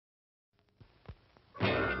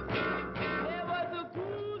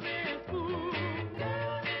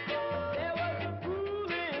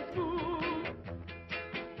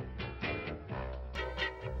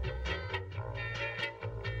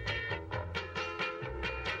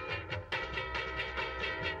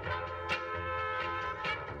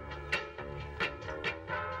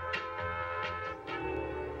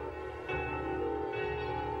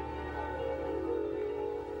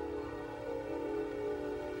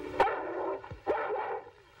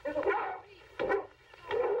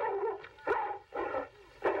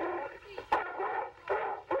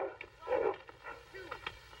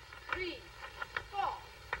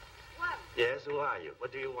Yes, who are you?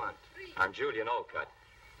 What do you want? I'm Julian Olcott.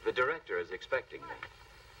 The director is expecting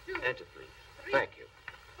me. Enter, please. Thank you.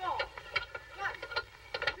 4. 1,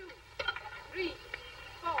 2, 3,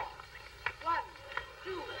 4. 1,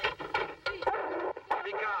 2, 3.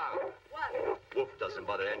 Be calm. 1. Wolf doesn't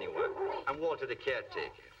bother anyone. I'm Walter, the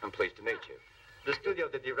caretaker. I'm pleased to meet you. The studio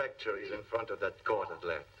of the director is in front of that court at the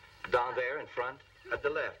left. Down there in front? At the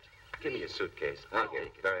left. Give me your suitcase. Thank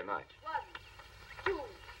you very much. 1, 2,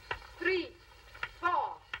 3, 4.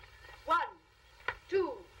 1,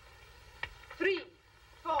 2, 3,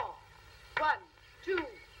 4. 1, 2.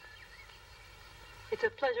 It's a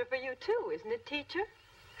pleasure for you, too, isn't it, teacher?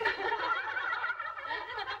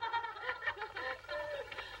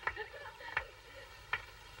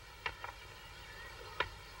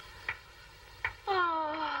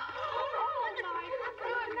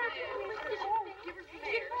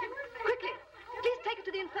 Quickly, please take her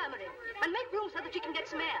to the infirmary and make room so that she can get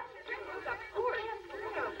some air.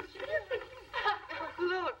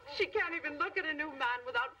 Look, she can't even look at a new man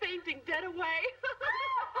without fainting dead away.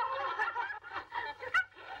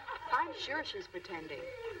 I'm sure she's pretending.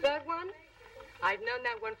 That one? I've known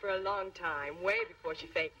that one for a long time, way before she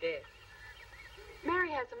faked it. Mary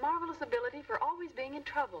has a marvelous ability for always being in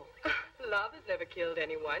trouble. Love has never killed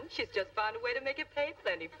anyone. She's just found a way to make it pay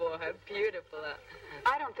plenty for her. Beautiful.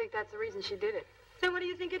 I don't think that's the reason she did it. So what do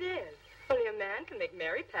you think it is? Only a man can make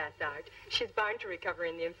Mary pass out. She's bound to recover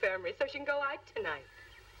in the infirmary so she can go out tonight.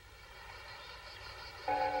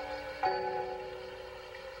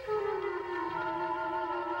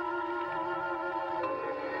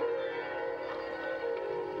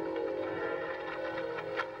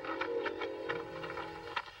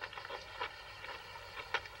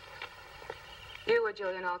 You were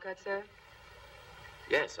Julian Olcott, sir?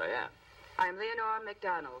 Yes, I am. I'm Leonora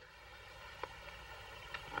MacDonald.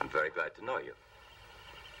 I'm very glad to know you.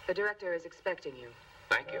 The director is expecting you.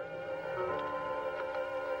 Thank you.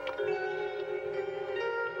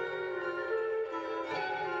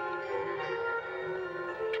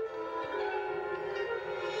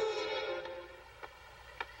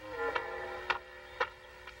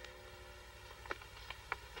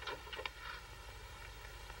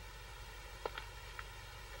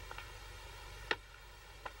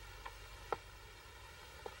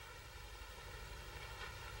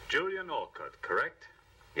 Julian Olcott, correct?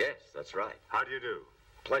 Yes, that's right. How do you do?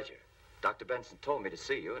 Pleasure. Dr. Benson told me to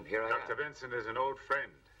see you, and here I am. Dr. Benson is an old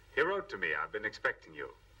friend. He wrote to me. I've been expecting you.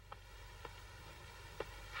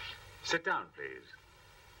 Sit down, please.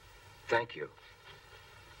 Thank you.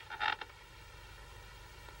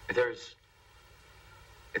 There's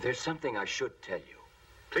something I should tell you.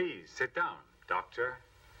 Please, sit down, Doctor.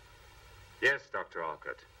 Yes, Dr.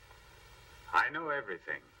 Olcott. I know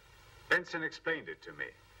everything. Benson explained it to me,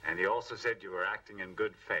 and he also said you were acting in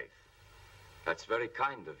good faith. That's very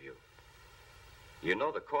kind of you. You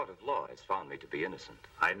know the court of law has found me to be innocent.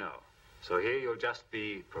 I know. So here you'll just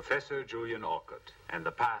be Professor Julian Olcott, and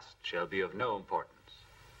the past shall be of no importance.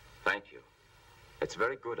 Thank you. It's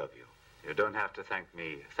very good of you. You don't have to thank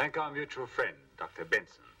me. Thank our mutual friend, Dr.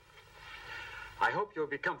 Benson. I hope you'll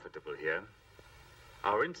be comfortable here.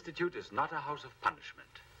 Our institute is not a house of punishment.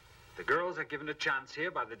 The girls are given a chance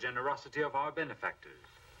here by the generosity of our benefactors.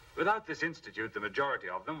 Without this institute, the majority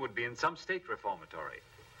of them would be in some state reformatory.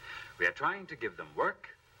 We are trying to give them work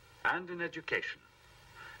and an education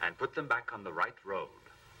and put them back on the right road.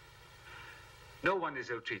 No one is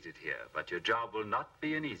ill-treated here, but your job will not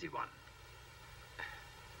be an easy one.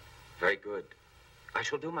 Very good. I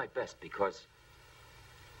shall do my best because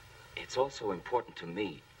it's also important to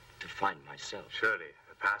me to find myself. Surely,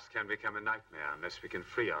 the past can become a nightmare unless we can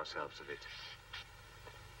free ourselves of it.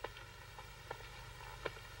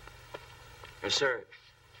 Sir,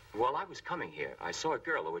 while I was coming here, I saw a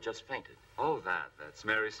girl who had just fainted. Oh, that's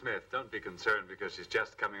Mary Smith. Don't be concerned because she's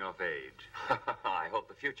just coming of age. I hope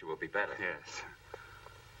the future will be better. Yes.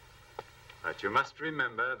 But you must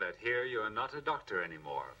remember that here you are not a doctor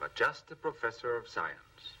anymore, but just a professor of science.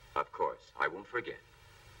 Of course. I won't forget.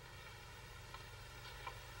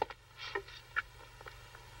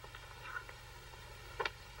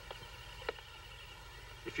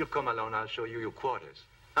 If you'll come along, I'll show you your quarters.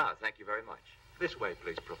 Ah, thank you very much. This way,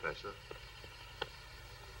 please, Professor.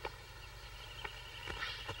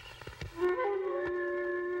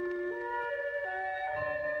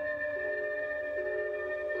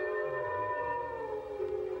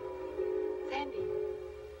 Sandy.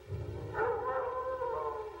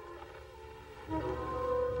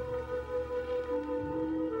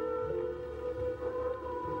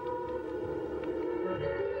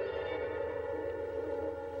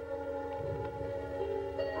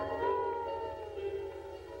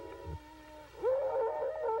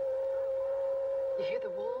 You hear the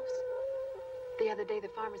wolves? The other day, the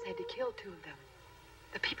farmers had to kill 2 of them.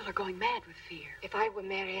 The people are going mad with fear. If I were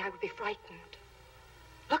Mary, I would be frightened.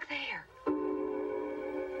 Look there.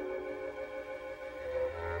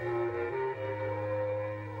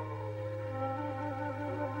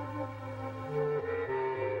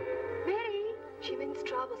 Mary, she means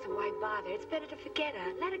trouble, so why bother? It's better to forget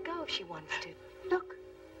her. Let her go if she wants to. Look.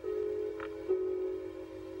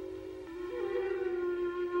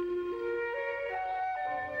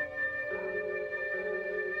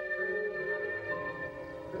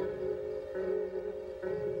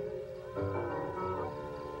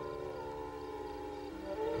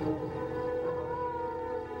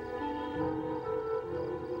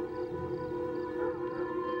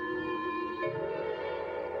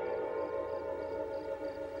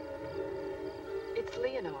 It's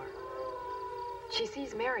Leonore. She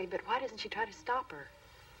sees Mary, but why doesn't she try to stop her?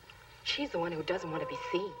 She's the one who doesn't want to be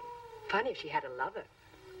seen. Funny if she had a lover.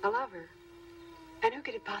 A lover? And who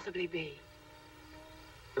could it possibly be?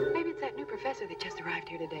 Maybe it's that new professor that just arrived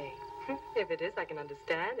here today. If it is, I can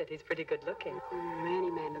understand it. He's pretty good looking.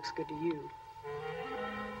 Any man looks good to you.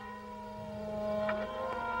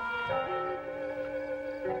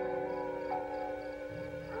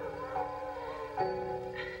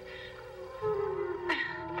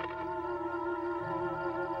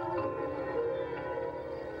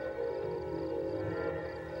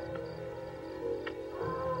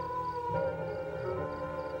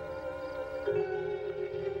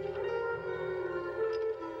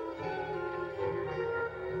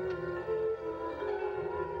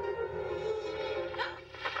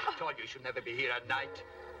 You should never be here at night.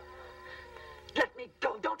 Let me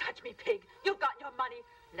go. Don't touch me, pig. You've got your money.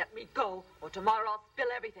 Let me go, or tomorrow I'll spill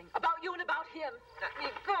everything. About you and about him. Let me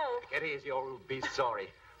go. Get easy or you'll be sorry.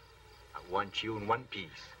 I want you in one piece.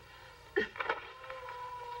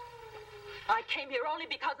 I came here only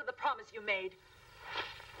because of the promise you made.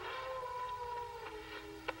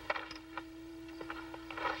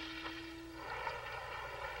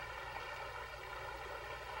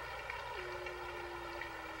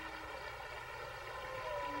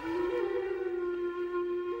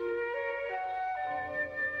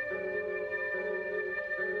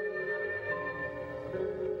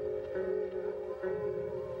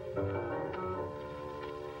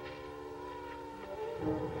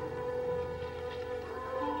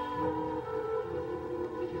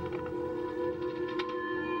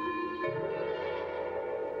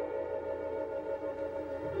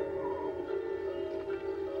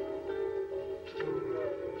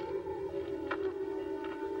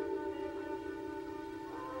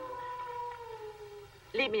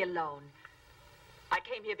 Leave me alone. I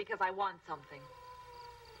came here because I want something.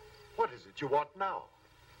 What is it you want now?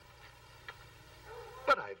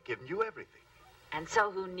 But I've given you everything. And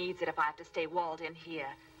so who needs it if I have to stay walled in here?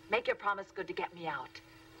 Make your promise good to get me out.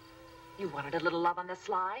 You wanted a little love on the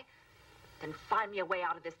sly? Then find me a way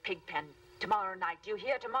out of this pig pen tomorrow night. Do you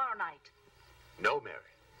hear? Tomorrow night. No, Mary.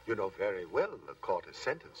 You know very well the court has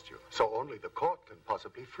sentenced you, so only the court can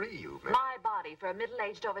possibly free you, Mary. My body for a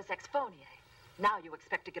middle-aged over-sexphonier. Now you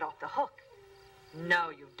expect to get off the hook. No,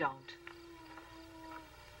 you don't.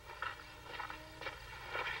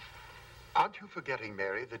 Aren't you forgetting,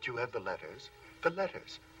 Mary, that you have the letters? The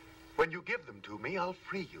letters. When you give them to me, I'll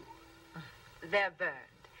free you. They're burned.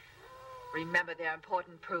 Remember, they're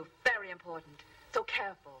important proof. Very important. So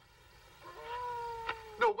careful.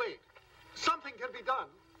 No, wait. Something can be done.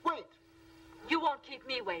 Wait. You won't keep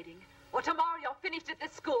me waiting. Or tomorrow you're finished at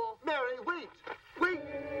this school. Mary, wait. Wait.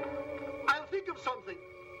 I'll think of something.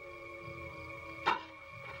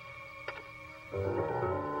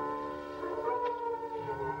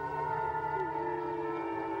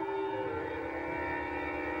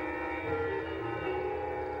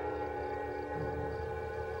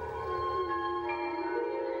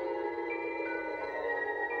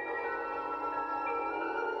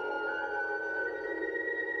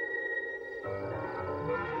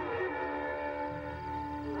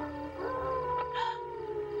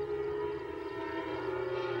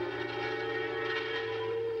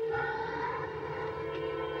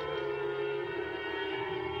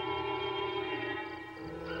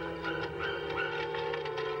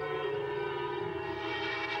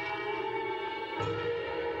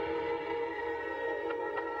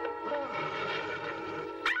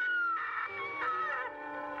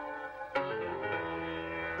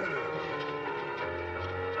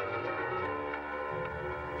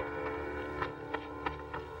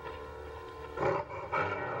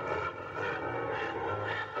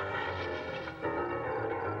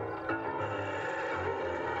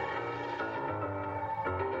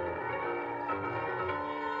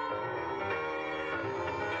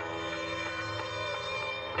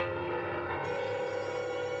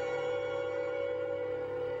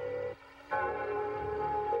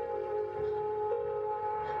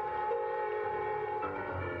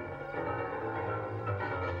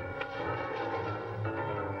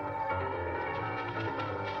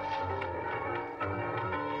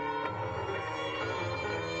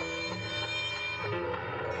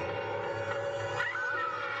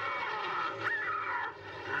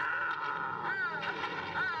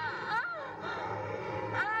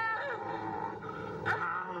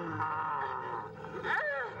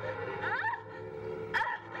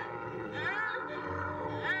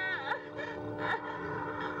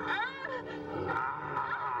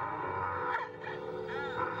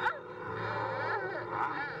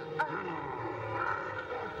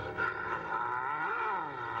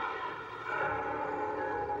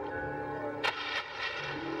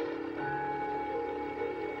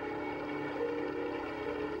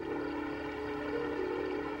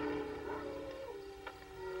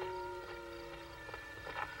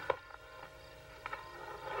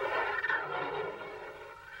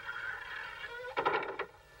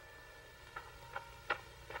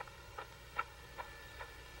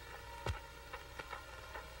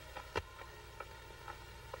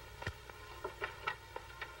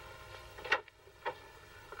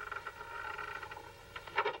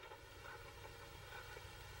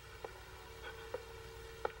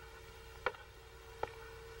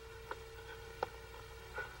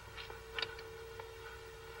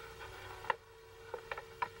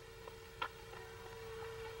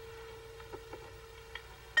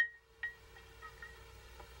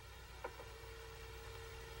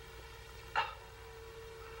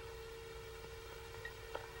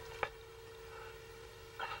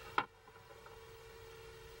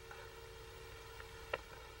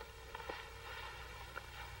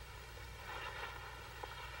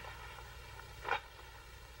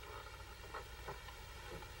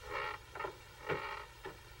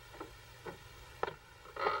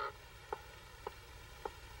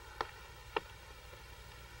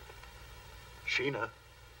 Sheena.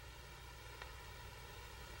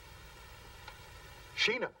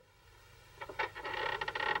 Sheena.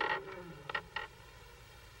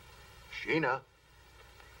 Sheena.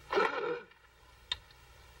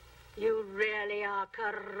 You really are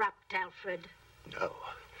corrupt, Alfred. No.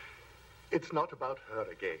 It's not about her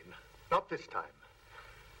again. Not this time.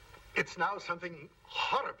 It's now something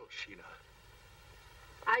horrible, Sheena.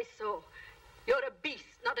 I saw. You're a beast,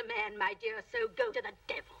 not a man, my dear, so go to the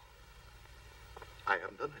devil. I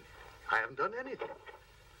haven't done anything. I haven't done anything.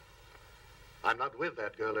 I'm not with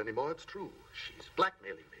that girl anymore, it's true. She's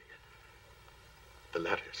blackmailing me. The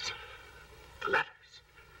letters. The letters.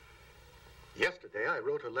 Yesterday, I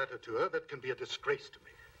wrote a letter to her that can be a disgrace to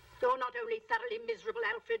me. You're not only thoroughly miserable,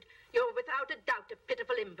 Alfred, you're without a doubt a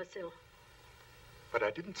pitiful imbecile. But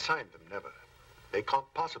I didn't sign them, never. They can't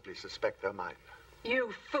possibly suspect they're mine.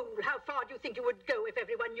 You fool! How far do you think you would go if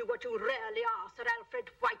everyone knew what you really are, Sir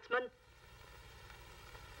Alfred Whiteman?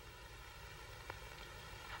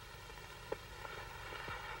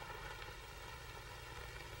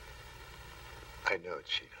 I know it,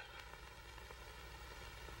 Sheena.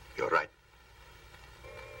 You're right.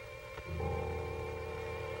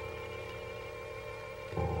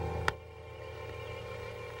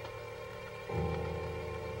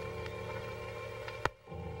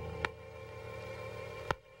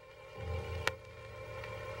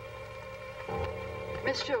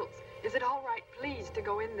 Miss Schultz, is it all right, please, to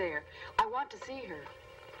go in there? I want to see her.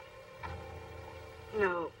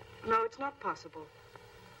 No, it's not possible.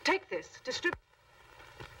 Take this, distribute.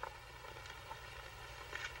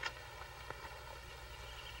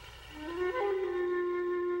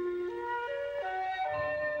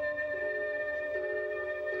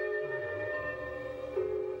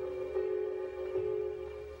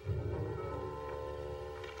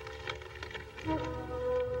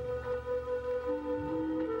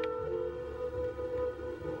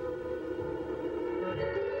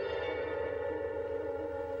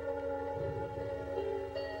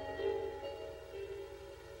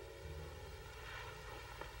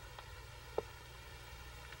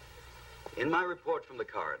 In my report from the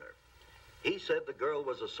coroner, he said the girl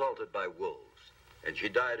was assaulted by wolves, and she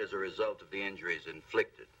died as a result of the injuries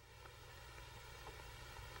inflicted.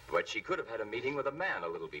 But she could have had a meeting with a man a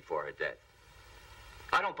little before her death.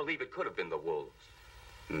 I don't believe it could have been the wolves.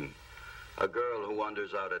 A girl who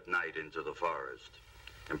wanders out at night into the forest.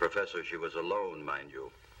 And, Professor, she was alone, mind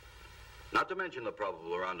you. Not to mention the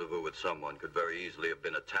probable rendezvous with someone could very easily have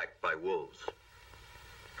been attacked by wolves.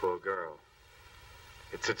 Poor girl.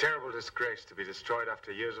 It's a terrible disgrace to be destroyed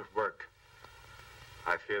after years of work.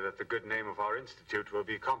 I fear that the good name of our institute will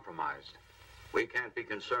be compromised. We can't be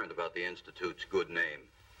concerned about the Institute's good name.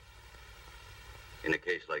 In a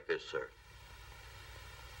case like this, sir.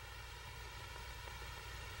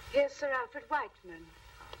 Here's Sir Alfred Whiteman.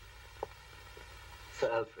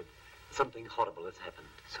 Sir Alfred, something horrible has happened.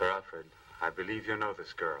 Sir Alfred, I believe you know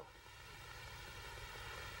this girl.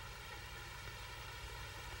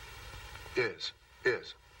 Yes.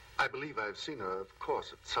 I believe I've seen her, of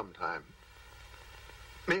course, at some time.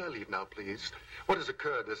 May I leave now, please? What has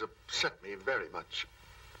occurred has upset me very much.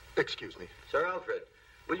 Excuse me. Sir Alfred,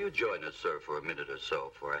 will you join us, sir, for a minute or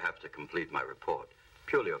so, for I have to complete my report.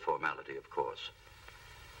 Purely a formality, of course.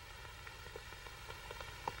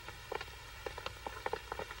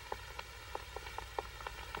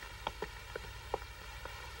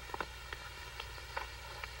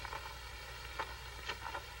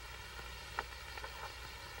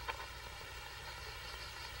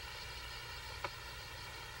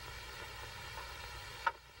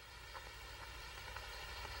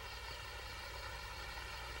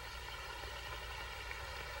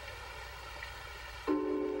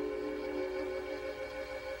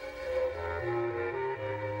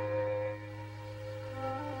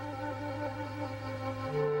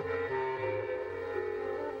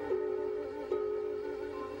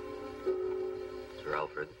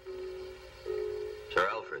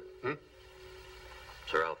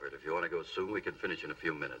 Sir Alfred, if you want to go soon, we can finish in a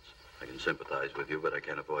few minutes. I can sympathize with you, but I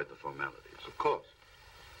can't avoid the formalities. Of course.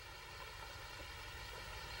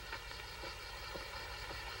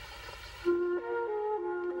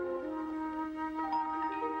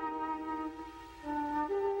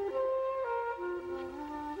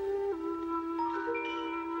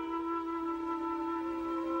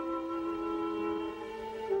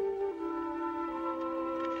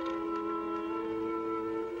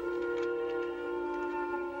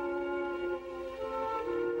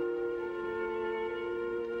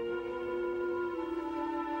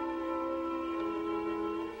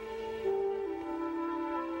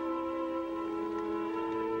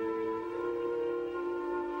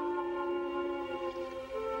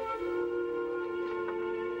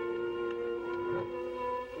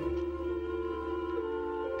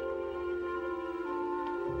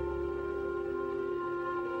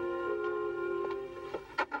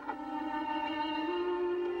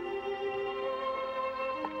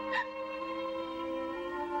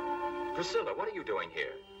 Priscilla, what are you doing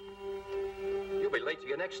here? You'll be late to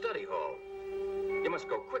your next study hall. You must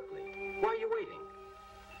go quickly. Why are you waiting?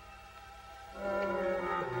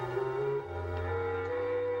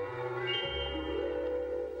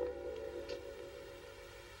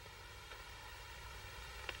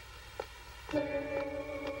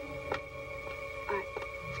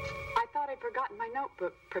 I thought I'd forgotten my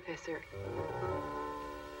notebook, Professor.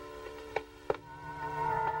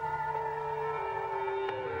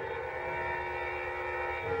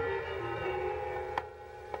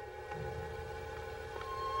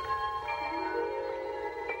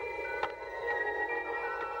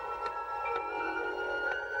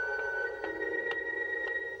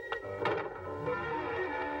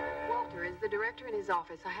 Walter is the director in his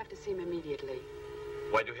office. I have to see him immediately.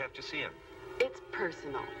 Why do you have to see him? It's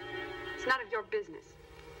personal. It's none of your business.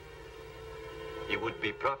 It would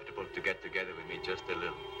be profitable to get together with me just a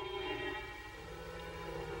little.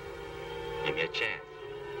 Give me a chance.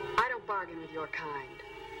 I don't bargain with your kind.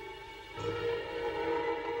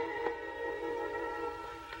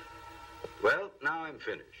 Well, now I'm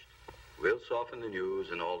finished. We'll soften the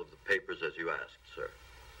news in all of the papers as you asked, sir.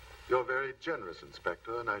 You're very generous,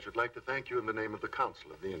 Inspector, and I should like to thank you in the name of the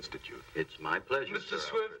Council of the Institute. It's my pleasure, Mr. Sir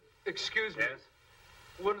Swift, Alfred. excuse me. Yes?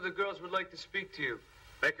 One of the girls would like to speak to you.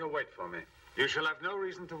 Make her wait for me. You shall have no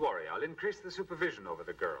reason to worry. I'll increase the supervision over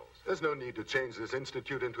the girls. There's no need to change this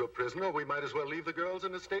institute into a prison, or we might as well leave the girls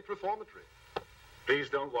in a state reformatory. Please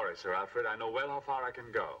don't worry, Sir Alfred. I know well how far I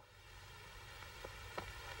can go.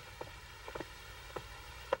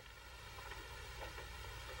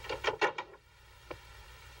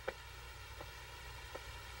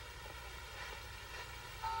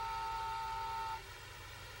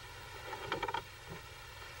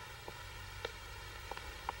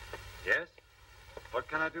 Yes? What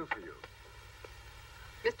can I do for you?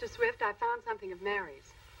 Mr. Swift, I found something of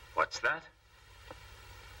Mary's. What's that?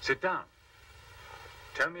 Sit down.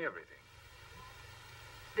 Tell me everything.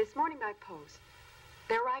 This morning by post,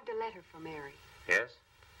 there arrived a letter from Mary. Yes?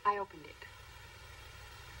 I opened it.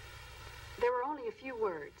 There were only a few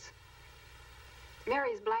words. Mary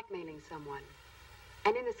is blackmailing someone.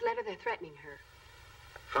 And in this letter, they're threatening her.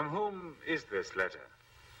 From whom is this letter?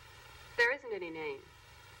 There isn't any name.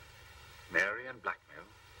 Mary and blackmail.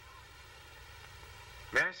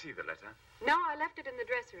 May I see the letter? No, I left it in the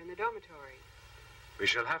dresser in the dormitory. We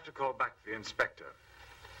shall have to call back the inspector.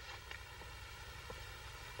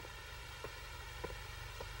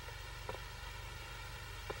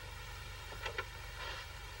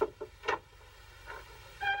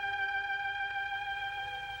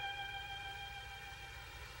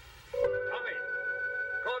 Tommy,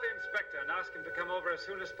 call the inspector and ask him to come over as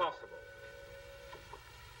soon as possible.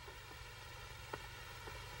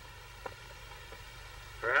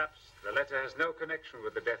 Perhaps the letter has no connection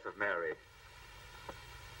with the death of Mary.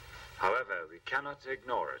 However, we cannot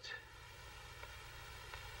ignore it.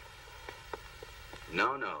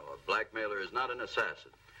 No, a blackmailer is not an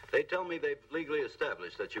assassin. They tell me they've legally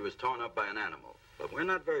established that she was torn up by an animal, but we're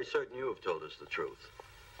not very certain you have told us the truth.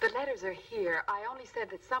 The letters are here. I only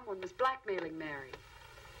said that someone was blackmailing Mary.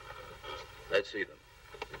 Let's see them.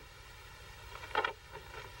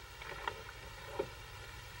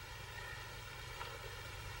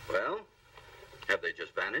 Well, have they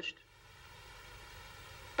just vanished?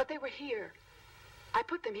 But they were here. I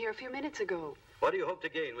put them here a few minutes ago. What do you hope to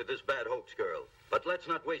gain with this bad hoax girl? But let's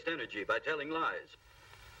not waste energy by telling lies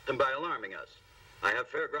and by alarming us. I have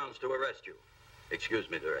fair grounds to arrest you. Excuse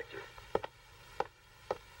me, Director.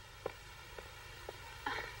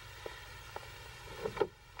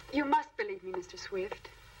 You must believe me, Mr. Swift.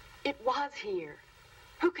 It was here.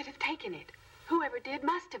 Who could have taken it? Whoever did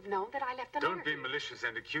must have known that I left the letter. Don't be malicious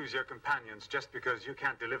and accuse your companions just because you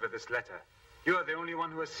can't deliver this letter. You are the only one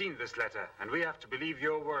who has seen this letter, and we have to believe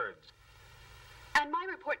your words. And my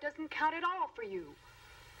report doesn't count at all for you.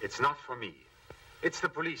 It's not for me. It's the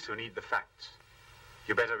police who need the facts.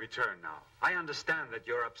 You better return now. I understand that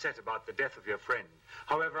you're upset about the death of your friend.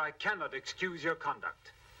 However, I cannot excuse your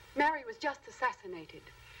conduct. Mary was just assassinated.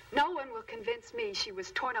 No one will convince me she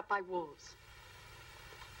was torn up by wolves.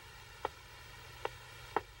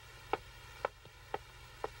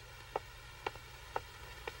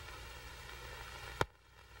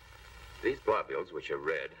 These globules, which are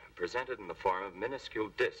red, are presented in the form of minuscule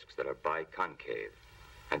discs that are biconcave.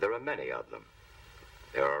 And there are many of them.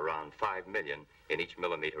 There are around 5 million in each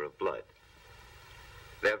millimeter of blood.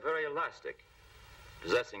 They're very elastic,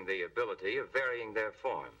 possessing the ability of varying their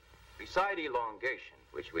form. Beside elongation,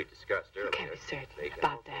 which we discussed earlier... You can't be certain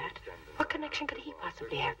about that. What connection could he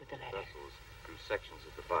possibly have with the letter? Through sections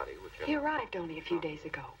of the body which are... He arrived only a few days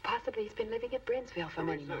ago. Possibly he's been living at Brinsville for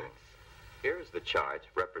many months. Here's the chart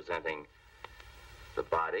representing the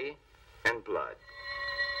body and blood.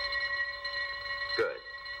 Good.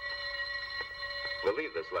 We'll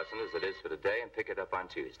leave this lesson as it is for today and pick it up on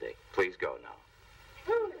Tuesday. Please go now.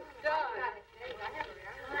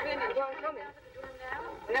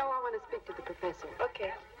 No, I want to speak to the professor.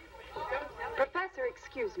 Okay. Professor,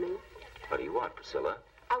 excuse me. What do you want, Priscilla?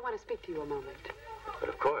 I want to speak to you a moment. But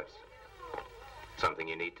of course. Something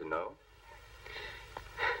you need to know?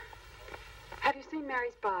 Have you seen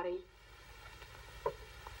Mary's body?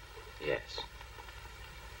 Yes.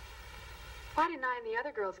 Why didn't I and the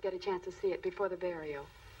other girls get a chance to see it before the burial?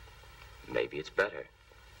 Maybe it's better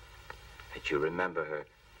that you remember her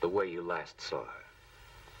the way you last saw her.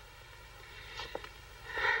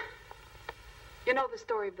 You know the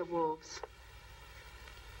story of the wolves.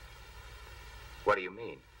 What do you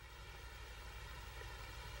mean?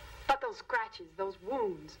 But those scratches, those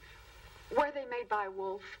wounds, were they made by a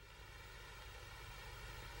wolf?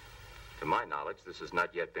 To my knowledge, this has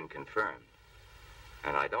not yet been confirmed.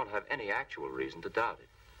 And I don't have any actual reason to doubt it.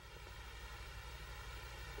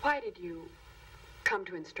 Why did you come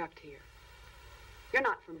to instruct here? You're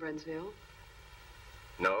not from Brunsville.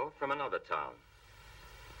 No, from another town.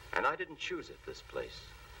 And I didn't choose it, this place.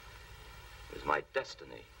 It was my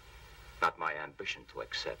destiny, not my ambition to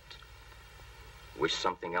accept. Wish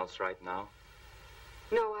something else right now?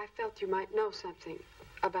 No, I felt you might know something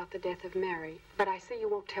about the death of Mary, but I see you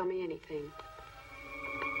won't tell me anything.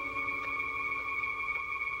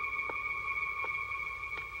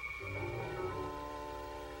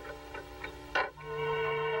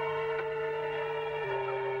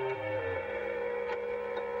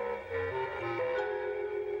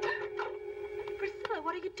 Priscilla,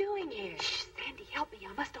 what are you doing here? Shh, Sandy, help me.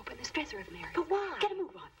 I must open this dresser of Mary's. But why? Get a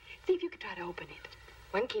move on. See if you can try to open it.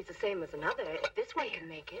 One key's the same as another. If this one can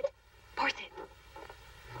make it. Force it.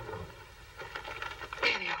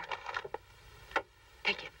 There they are.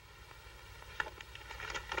 Take it.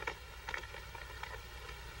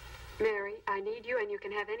 Mary, I need you, and you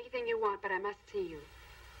can have anything you want, but I must see you.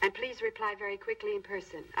 And please reply very quickly in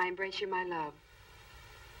person. I embrace you, my love.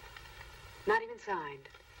 Not even signed.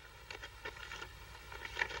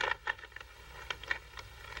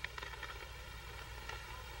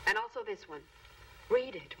 And also this one.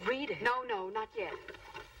 Read it. Read it. No, not yet.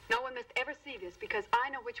 No one must ever see this because I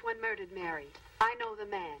know which one murdered Mary. I know the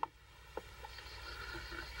man.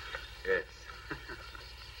 Yes.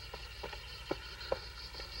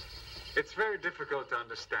 It's very difficult to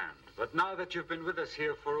understand, but now that you've been with us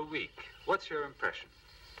here for a week, what's your impression?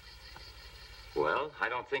 Well, I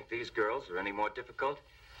don't think these girls are any more difficult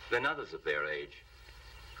than others of their age.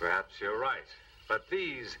 Perhaps you're right, but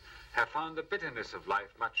these have found the bitterness of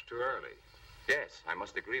life much too early. Yes, I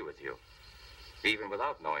must agree with you, even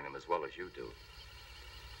without knowing them as well as you do.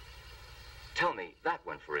 Tell me, that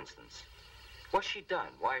one, for instance. What's she done?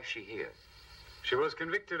 Why is she here? She was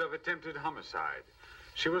convicted of attempted homicide.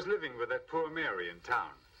 She was living with that poor Mary in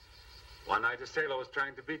town. One night, a sailor was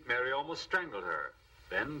trying to beat Mary, almost strangled her.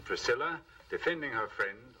 Then Priscilla, defending her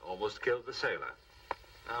friend, almost killed the sailor.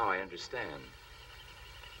 Oh, I understand.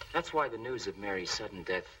 That's why the news of Mary's sudden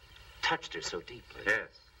death touched her so deeply. Yes.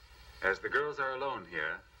 As the girls are alone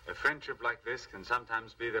here, a friendship like this can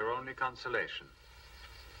sometimes be their only consolation.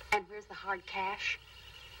 And where's the hard cash?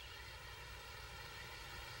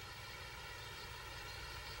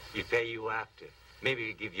 He'll pay you after. Maybe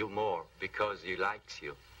he'll give you more because he likes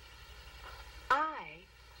you. I?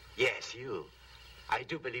 Yes, you. I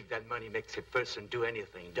do believe that money makes a person do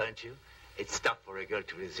anything, don't you? It's tough for a girl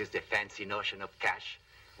to resist the fancy notion of cash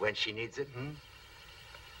when she needs it, hmm?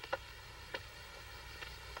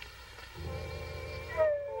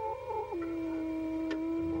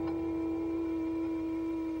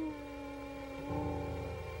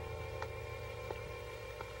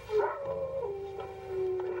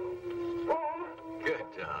 Good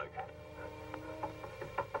dog.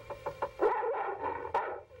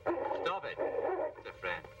 Stop it. It's a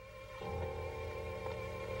friend.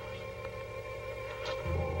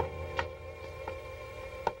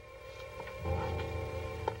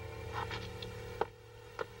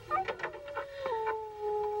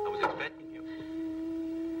 I was expecting you.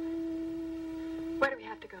 Where do we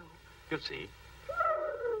have to go? You'll see.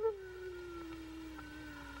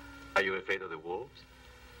 Are you afraid of the wolves?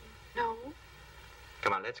 No.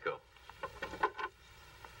 Come on, let's go.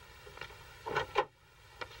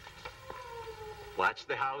 Watch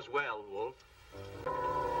the house well, Wolf.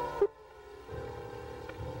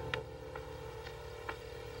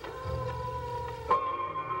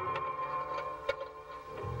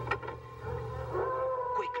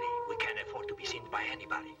 Quickly, we can't afford to be seen by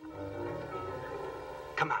anybody.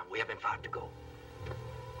 Come on, we haven't far to go.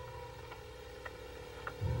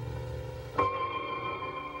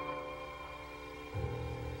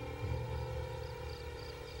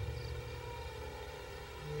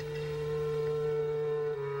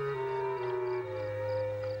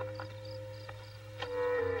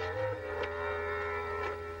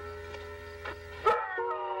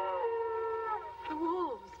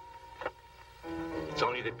 It's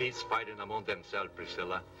only the beasts fighting among themselves,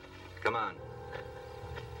 Priscilla. Come on.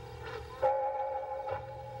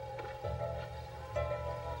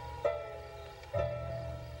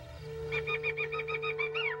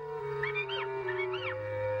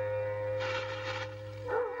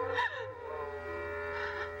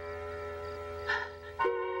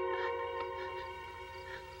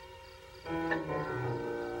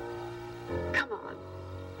 Come on.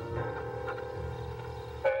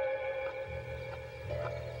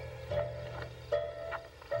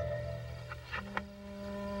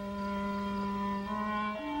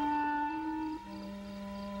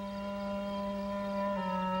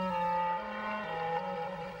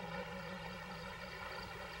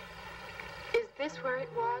 Is this where it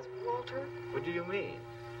was, Walter? What do you mean?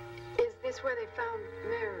 Is this where they found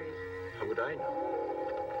Mary? How would I know?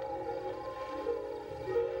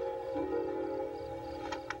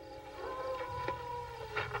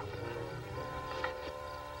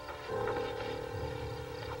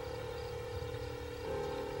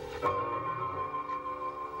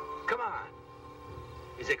 Come on.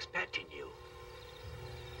 He's expecting you.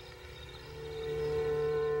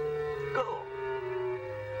 Go.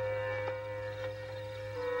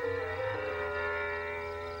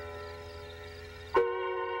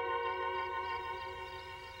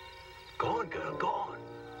 Go on, girl, go on.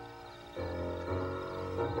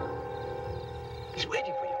 He's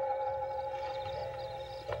waiting for you.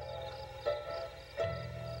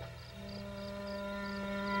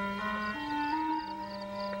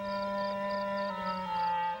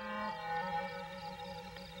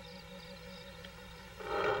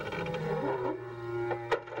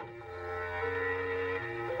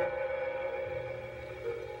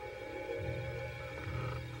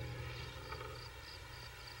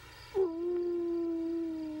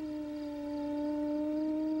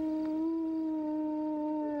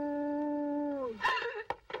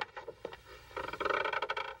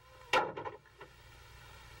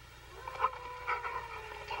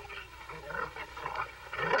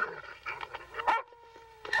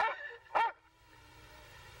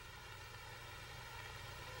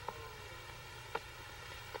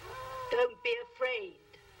 Don't be afraid.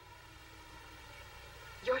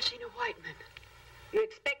 You're Sheena Whiteman. You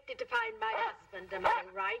expected to find my husband, am I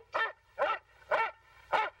right?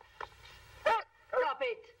 Stop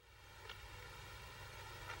it.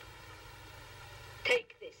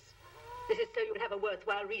 Take this. This is so you'll have a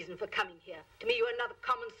worthwhile reason for coming here. To me, you're another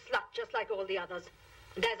common slut, just like all the others.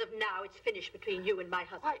 And as of now, it's finished between you and my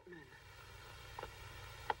husband. Whiteman.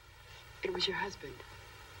 It was your husband.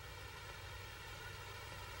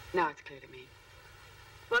 Now it's clear to me.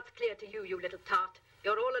 What's clear to you, you little tart?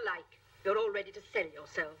 You're all alike. You're all ready to sell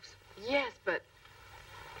yourselves. Yes, but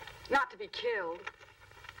not to be killed.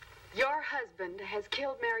 Your husband has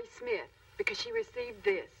killed Mary Smith because she received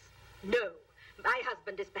this. No. My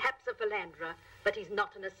husband is perhaps a philanderer, but he's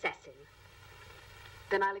not an assassin.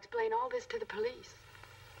 Then I'll explain all this to the police.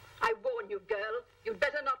 I warn you, girl, you'd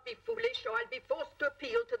better not be foolish, or I'll be forced to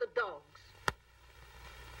appeal to the dogs.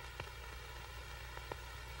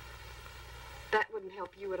 That wouldn't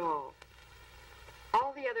help you at all.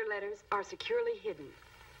 All the other letters are securely hidden,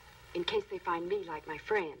 in case they find me like my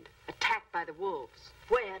friend, attacked by the wolves.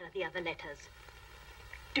 Where are the other letters?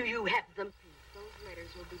 Do you have them? Those letters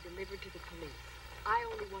will be delivered to the police. I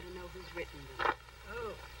only want to know who's written them.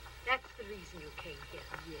 Oh, that's the reason you came here.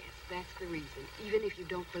 Yes, that's the reason, even if you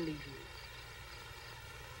don't believe me.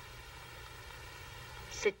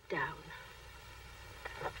 Sit down.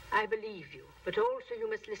 I believe you, but also you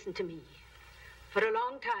must listen to me. For a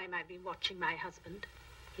long time, I've been watching my husband.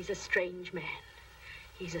 He's a strange man.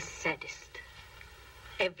 He's a sadist.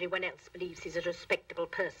 Everyone else believes he's a respectable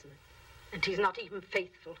person. And he's not even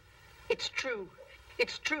faithful. It's true.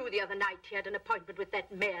 It's true the other night he had an appointment with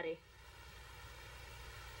that Mary.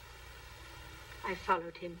 I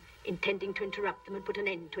followed him, intending to interrupt them and put an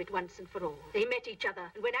end to it once and for all. They met each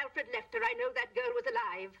other, and when Alfred left her, I know that girl was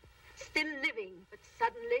alive. Still living. But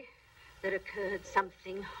suddenly, there occurred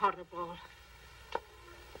something horrible.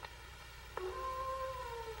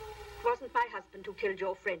 It wasn't my husband who killed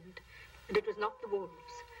your friend, and it was not the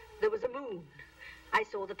wolves. There was a moon. I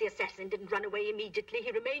saw that the assassin didn't run away immediately.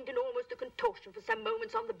 He remained in almost a contortion for some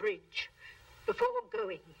moments on the bridge. before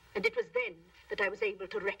going, and it was then that I was able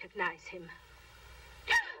to recognize him.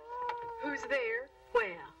 Who's there?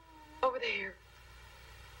 Where? Over there.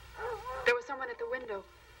 There was someone at the window.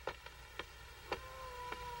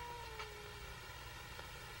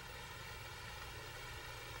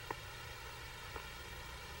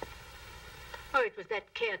 Oh, it was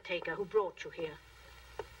that caretaker who brought you here.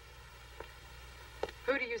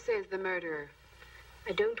 Who do you say is the murderer?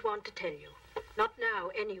 I don't want to tell you. Not now,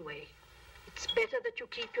 anyway. It's better that you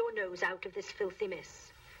keep your nose out of this filthy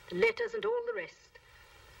mess. The letters and all the rest.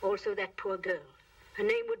 Also that poor girl. Her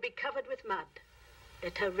name would be covered with mud.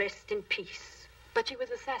 Let her rest in peace. But she was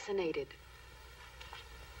assassinated.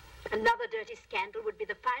 Another dirty scandal would be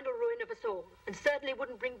the final ruin of us all, and certainly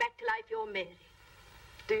wouldn't bring back to life your Mary.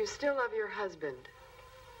 Do you still love your husband?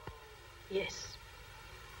 Yes.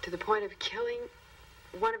 To the point of killing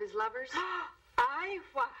one of his lovers? I?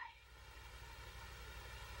 Why?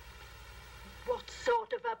 What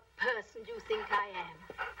sort of a person do you think I am?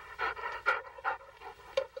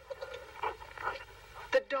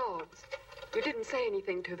 The dogs. You didn't say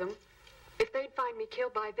anything to them. If they'd find me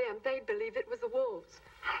killed by them, they'd believe it was the wolves.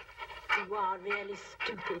 You are really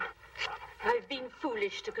stupid. I've been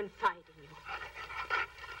foolish to confide in you.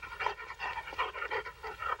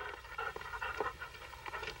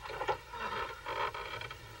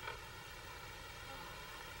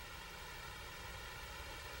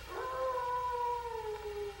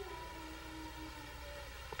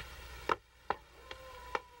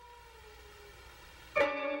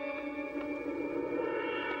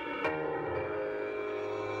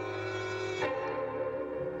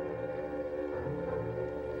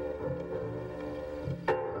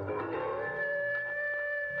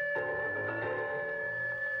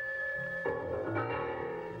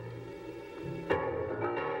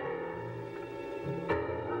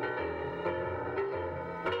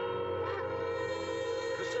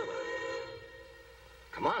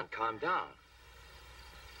 Calm down.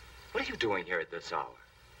 What are you doing here at this hour?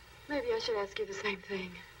 Maybe I should ask you the same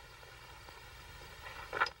thing.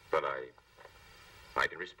 But I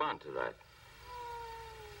can respond to that.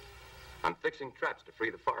 I'm fixing traps to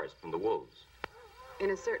free the forest from the wolves.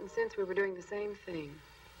 In a certain sense, we were doing the same thing.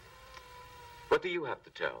 What do you have to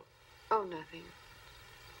tell? Oh, nothing.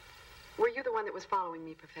 Were you the one that was following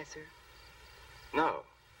me, Professor? No.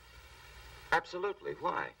 Absolutely.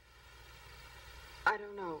 Why? I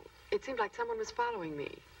don't know. It seemed like someone was following me.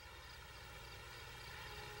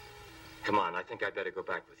 Come on, I think I'd better go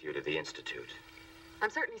back with you to the Institute. I'm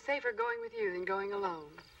certainly safer going with you than going alone.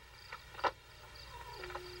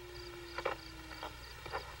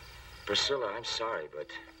 Priscilla, I'm sorry, but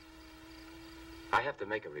I have to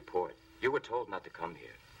make a report. You were told not to come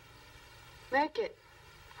here. Make it.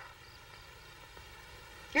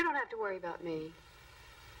 You don't have to worry about me.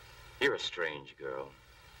 You're a strange girl.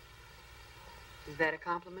 Is that a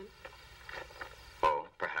compliment? Oh,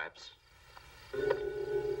 perhaps.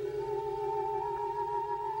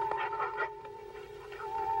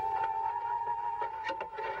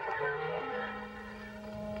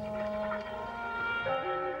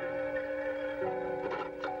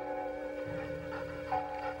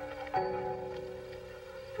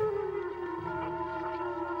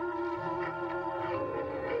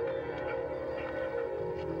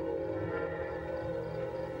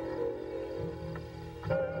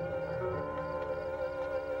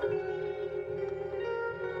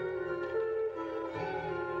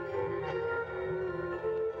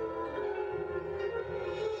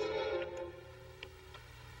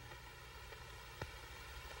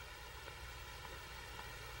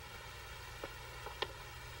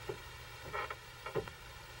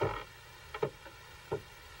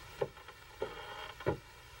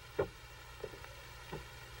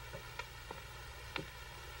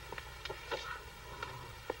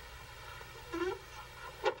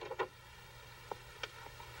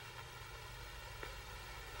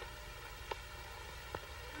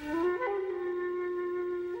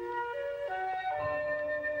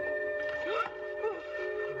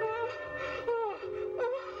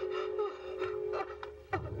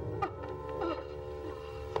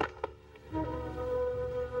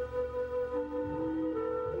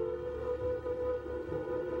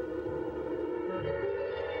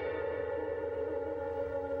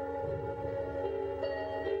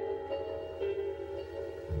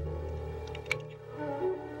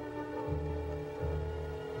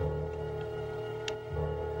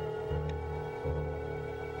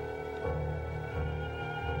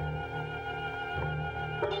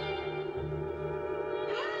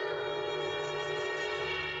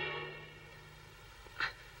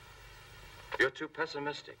 You're too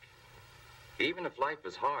pessimistic. Even if life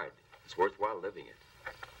is hard, It's worthwhile living it.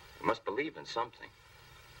 You must believe in something.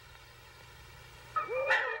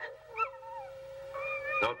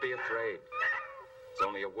 Don't be afraid. It's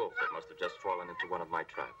only a wolf that must have just fallen into one of my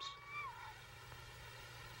traps.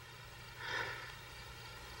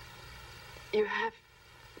 You have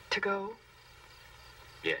to go?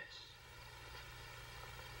 Yes.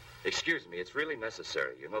 Excuse me, it's really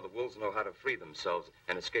necessary. You know, the wolves know how to free themselves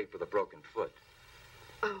and escape with a broken foot.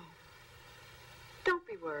 Oh. Don't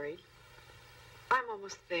be worried. I'm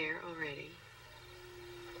almost there already.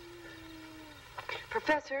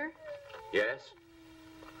 Professor? Yes?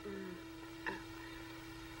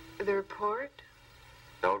 The report?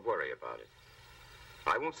 Don't worry about it.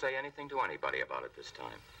 I won't say anything to anybody about it this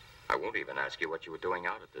time. I won't even ask you what you were doing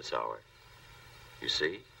out at this hour. You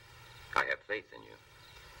see, I have faith in you.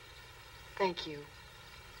 Thank you.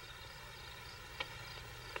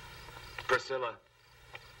 Priscilla.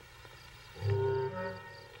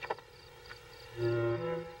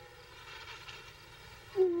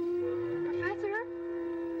 Professor?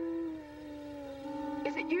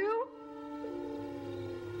 Is it you?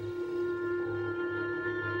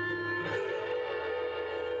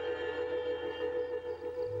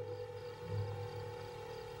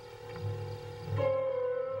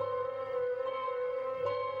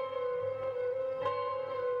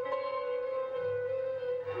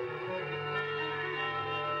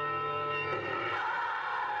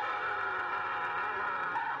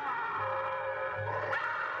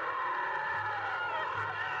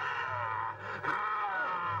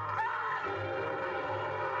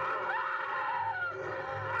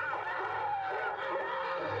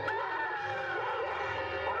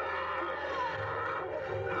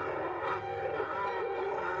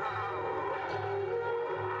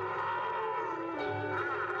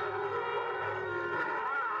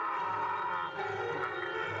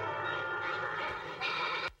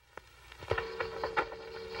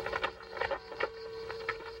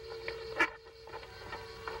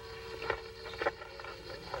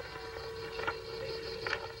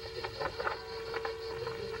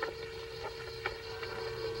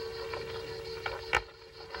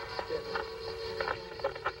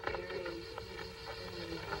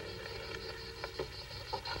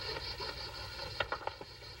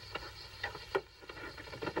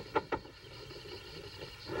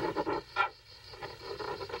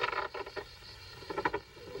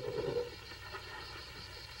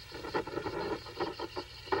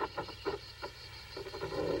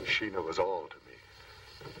 Sheena was all to me.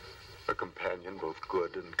 A companion both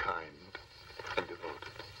good and kind and devoted.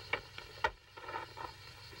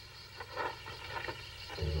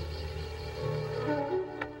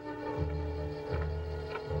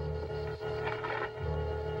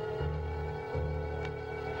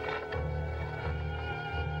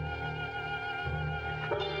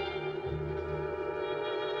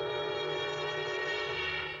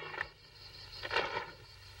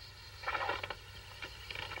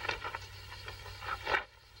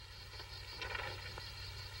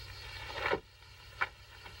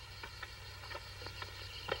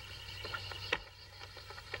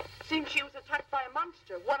 Seems she was attacked by a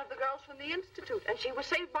monster, one of the girls from the Institute, and she was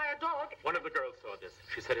saved by a dog. One of the girls saw this.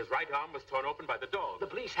 She said his right arm was torn open by the dog. The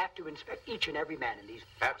police have to inspect each and every man in these.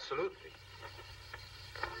 Absolutely.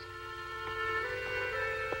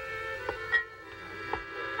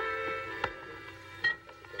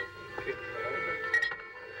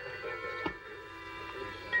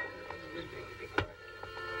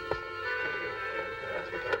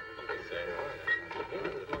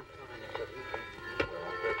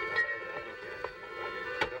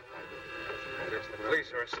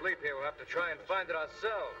 Are asleep here. We'll have to try and find it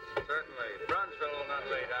ourselves. Certainly. Brownsville will not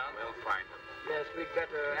lay down. We'll find him. Yes, we'd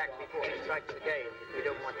better act before he strikes again. We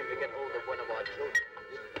don't want him to get hold of one of our children.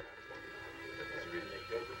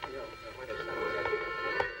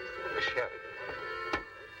 The sheriff.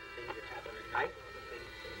 Right?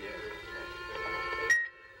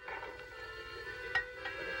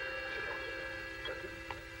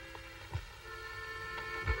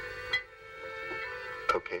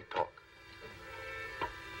 Okay, talk.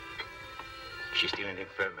 She's still in the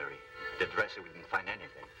infirmary. The dresser didn't find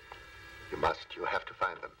anything. You must. You have to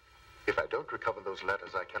find them. If I don't recover those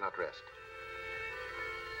letters, I cannot rest.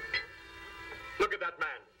 Look at that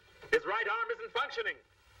man. His right arm isn't functioning.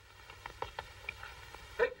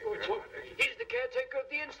 He's the caretaker of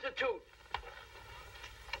the Institute.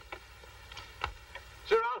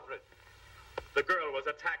 Sir Alfred, the girl was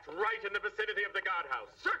attacked right in the vicinity of the guardhouse.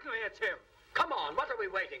 Certainly it's him. Come on, what are we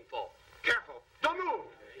waiting for? Careful. Don't move.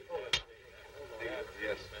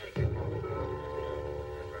 Yes.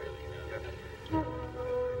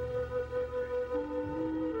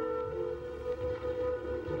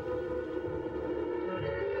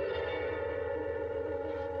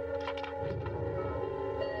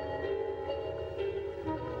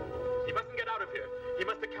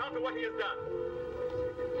 what he has done.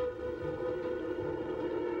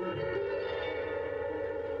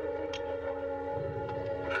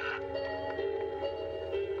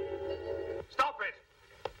 Stop it!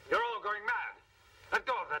 You're all going mad. Let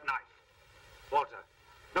go of that knife. Walter,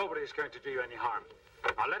 nobody's going to do you any harm.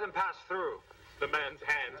 Now let him pass through. The man's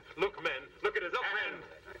hand. Look, men. Look at his hand.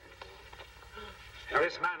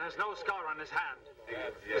 This man has no scar on his hand.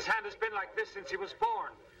 His hand has been like this since he was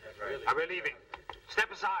born. Now we're leaving. Step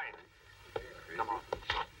aside. Come on.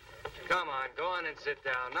 Come on, go on and sit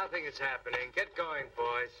down. Nothing is happening. Get going,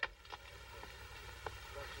 boys.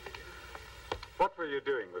 What were you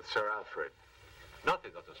doing with Sir Alfred?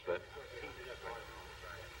 Nothing, Dr. Spread.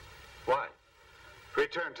 Why?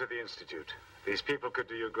 Return to the Institute. These people could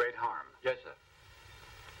do you great harm. Yes, sir.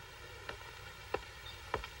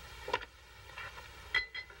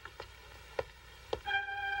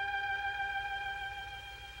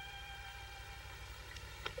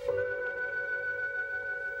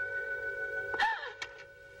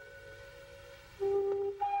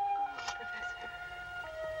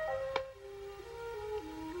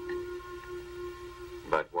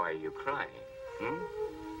 But why are you crying?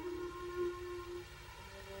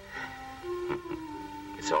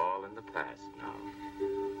 It's all in the past now.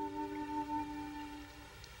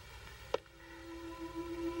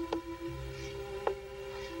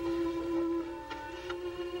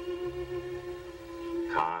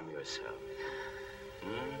 Calm yourself.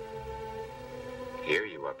 Here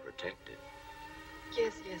you are protected.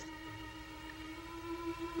 Yes, yes.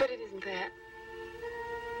 But it isn't that.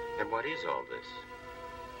 Then what is all this?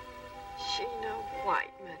 Sheena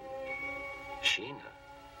Whiteman. Sheena?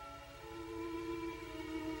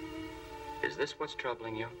 Is this what's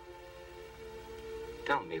troubling you?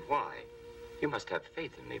 Tell me why. You must have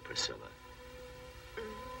faith in me, Priscilla.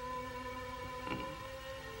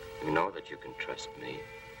 You know that you can trust me.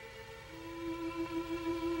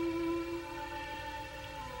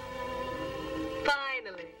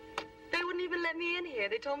 Finally. They wouldn't even let me in here.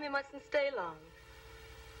 They told me I mustn't stay long.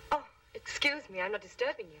 Oh, excuse me. I'm not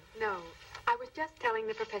disturbing you. No, I was just telling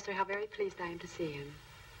the professor how very pleased I am to see him.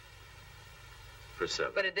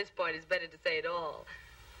 Priscilla. But at this point, it's better to say it all.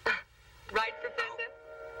 Right, Professor?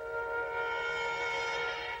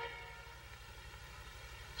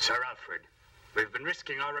 Sir Alfred, we've been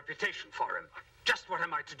risking our reputation for him. Just what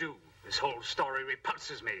am I to do? This whole story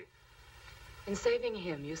repulses me. In saving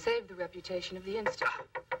him, you saved the reputation of the Institute.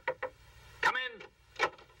 Come in.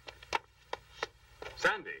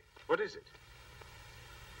 Sandy, what is it?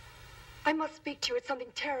 I must speak to you. It's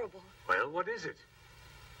something terrible. Well, what is it?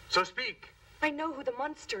 So speak. I know who the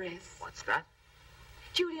monster is. What's that?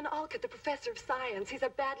 Julian Alcott, the professor of science. He's a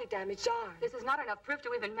badly damaged arm. This is not enough proof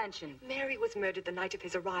to even mention. Mary was murdered the night of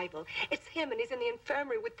his arrival. It's him, and he's in the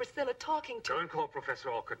infirmary with Priscilla talking to Go and call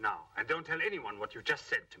Professor Alcott now, and don't tell anyone what you just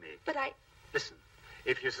said to me. But I... Listen,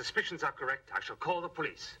 if your suspicions are correct, I shall call the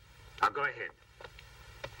police. Now go ahead.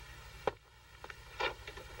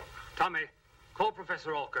 Tommy, call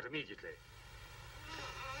Professor Alcott immediately.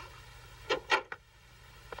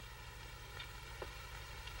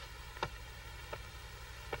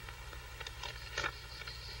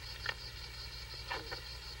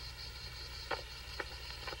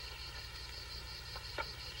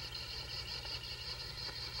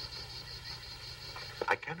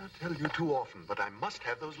 I cannot tell you too often, but I must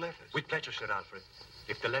have those letters. With pleasure, Sir Alfred.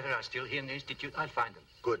 If the letters are still here in the Institute, I'll find them.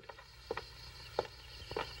 Good.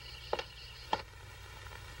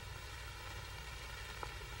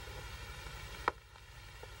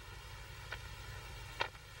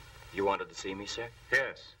 You wanted to see me, sir?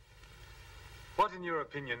 Yes. What, in your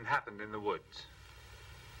opinion, happened in the woods?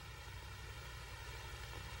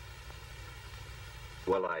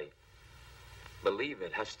 Well, I believe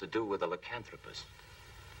it has to do with a lycanthropus.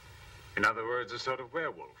 In other words, a sort of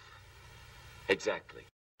werewolf. Exactly.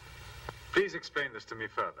 Please explain this to me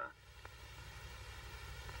further.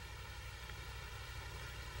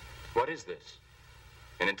 What is this?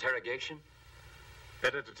 An interrogation?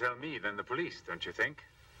 Better to tell me than the police, don't you think?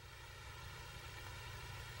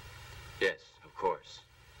 Yes, of course.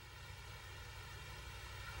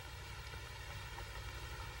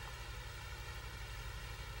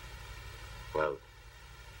 Well,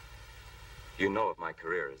 you know of my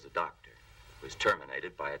career as a doctor. It was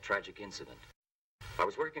terminated by a tragic incident. I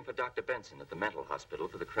was working for Dr. Benson at the mental hospital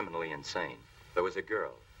for the criminally insane. There was a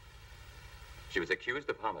girl. She was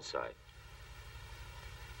accused of homicide.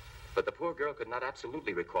 But the poor girl could not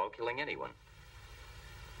absolutely recall killing anyone.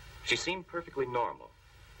 She seemed perfectly normal.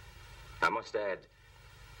 I must add,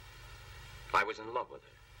 I was in love with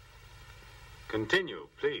her. Continue,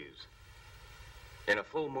 please. In a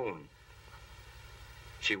full moon,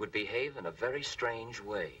 she would behave in a very strange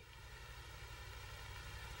way.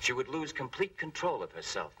 She would lose complete control of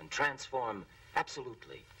herself and transform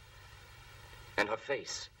absolutely. And her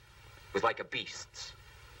face was like a beast's.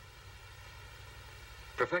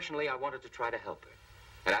 Professionally, I wanted to try to help her.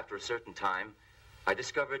 And after a certain time, I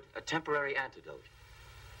discovered a temporary antidote.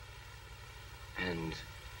 And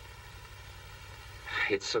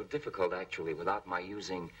it's so difficult, actually, without my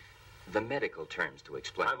using the medical terms to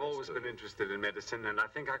explain. I've always been interested in medicine, and I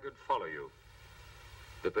think I could follow you.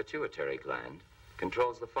 The pituitary gland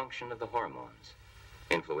controls the function of the hormones,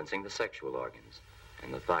 influencing the sexual organs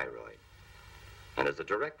and the thyroid. And as a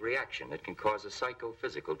direct reaction, it can cause a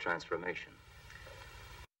psychophysical transformation.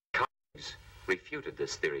 Colleagues refuted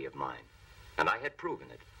this theory of mine, and I had proven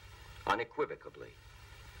it unequivocally.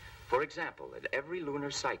 For example, at every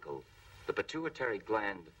lunar cycle, the pituitary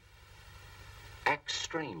gland acts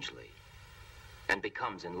strangely and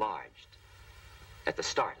becomes enlarged at the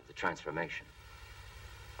start of the transformation.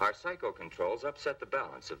 Our psychocontrols upset the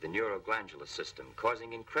balance of the neuroglandular system,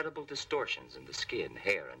 causing incredible distortions in the skin,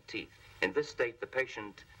 hair, and teeth. In this state, the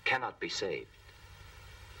patient cannot be saved.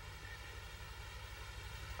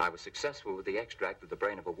 I was successful with the extract of the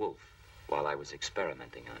brain of a wolf while I was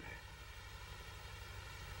experimenting on her.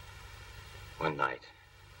 One night,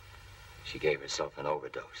 she gave herself an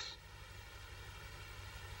overdose.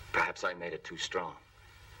 Perhaps I made it too strong.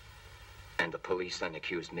 And the police then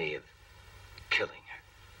accused me of killing her.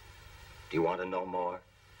 Do you want to know more?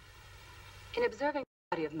 In observing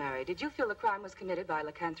the body of Mary, did you feel the crime was committed by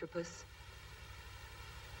Lycanthropus?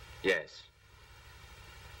 Yes.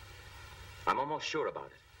 I'm almost sure about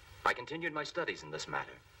it. I continued my studies in this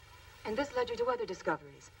matter. And this led you to other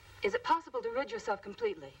discoveries. Is it possible to rid yourself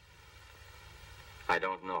completely? I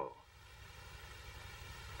don't know.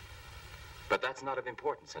 But that's not of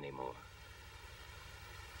importance anymore.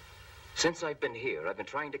 Since I've been here, I've been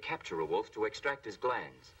trying to capture a wolf to extract his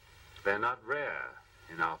glands. They're not rare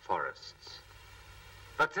in our forests.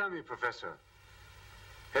 Now tell me, Professor,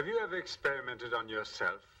 have you ever experimented on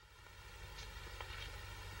yourself?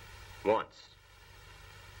 Once.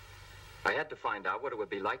 I had to find out what it would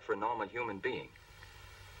be like for a normal human being.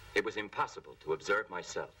 It was impossible to observe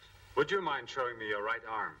myself. Would you mind showing me your right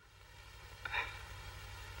arm?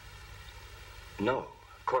 No,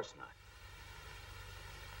 of course not.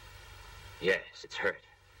 Yes, it's hurt.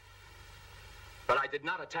 But I did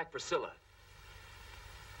not attack Priscilla.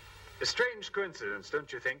 A strange coincidence,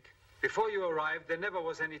 don't you think? Before you arrived, there never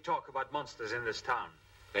was any talk about monsters in this town.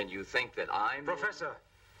 Then you think that I'm... Professor,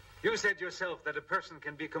 you said yourself that a person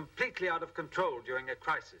can be completely out of control during a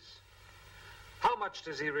crisis. How much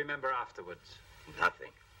does he remember afterwards?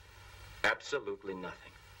 Nothing. Absolutely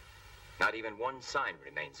nothing. Not even one sign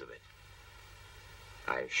remains of it.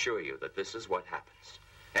 I assure you that this is what happens.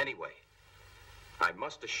 Anyway, I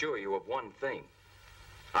must assure you of one thing.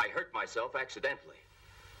 I hurt myself accidentally.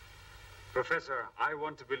 Professor, I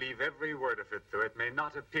want to believe every word of it, though it may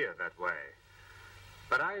not appear that way.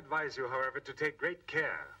 But I advise you, however, to take great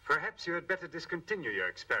care. Perhaps you had better discontinue your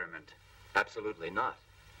experiment. Absolutely not.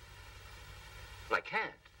 But I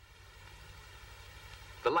can't.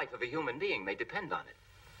 The life of a human being may depend on it.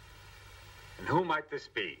 And who might this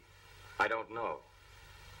be? I don't know.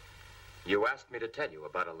 You asked me to tell you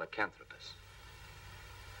about a lycanthropus.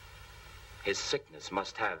 His sickness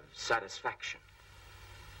must have satisfaction.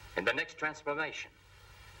 In the next transformation,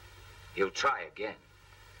 he'll try again.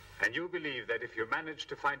 And you believe that if you manage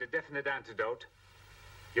to find a definite antidote,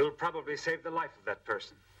 you'll probably save the life of that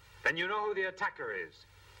person. Then you know who the attacker is.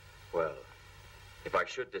 Well, if I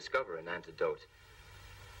should discover an antidote,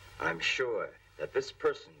 I'm sure that this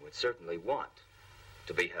person would certainly want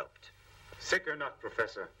to be helped. Sick or not,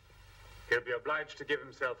 Professor, he'll be obliged to give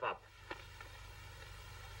himself up.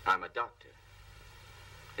 I'm a doctor.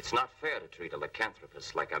 It's not fair to treat a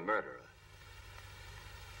lycanthropus like a murderer.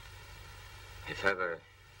 If ever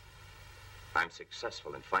I'm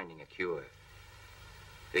successful in finding a cure,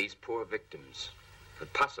 these poor victims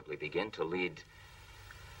could possibly begin to lead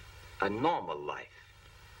a normal life,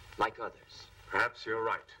 like others. Perhaps you're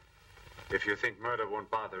right, if you think murder won't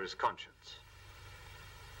bother his conscience.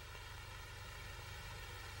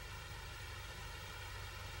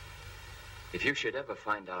 If you should ever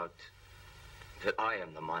find out that I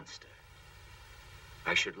am the monster,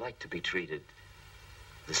 I should like to be treated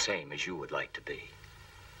the same as you would like to be.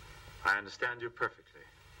 I understand you perfectly.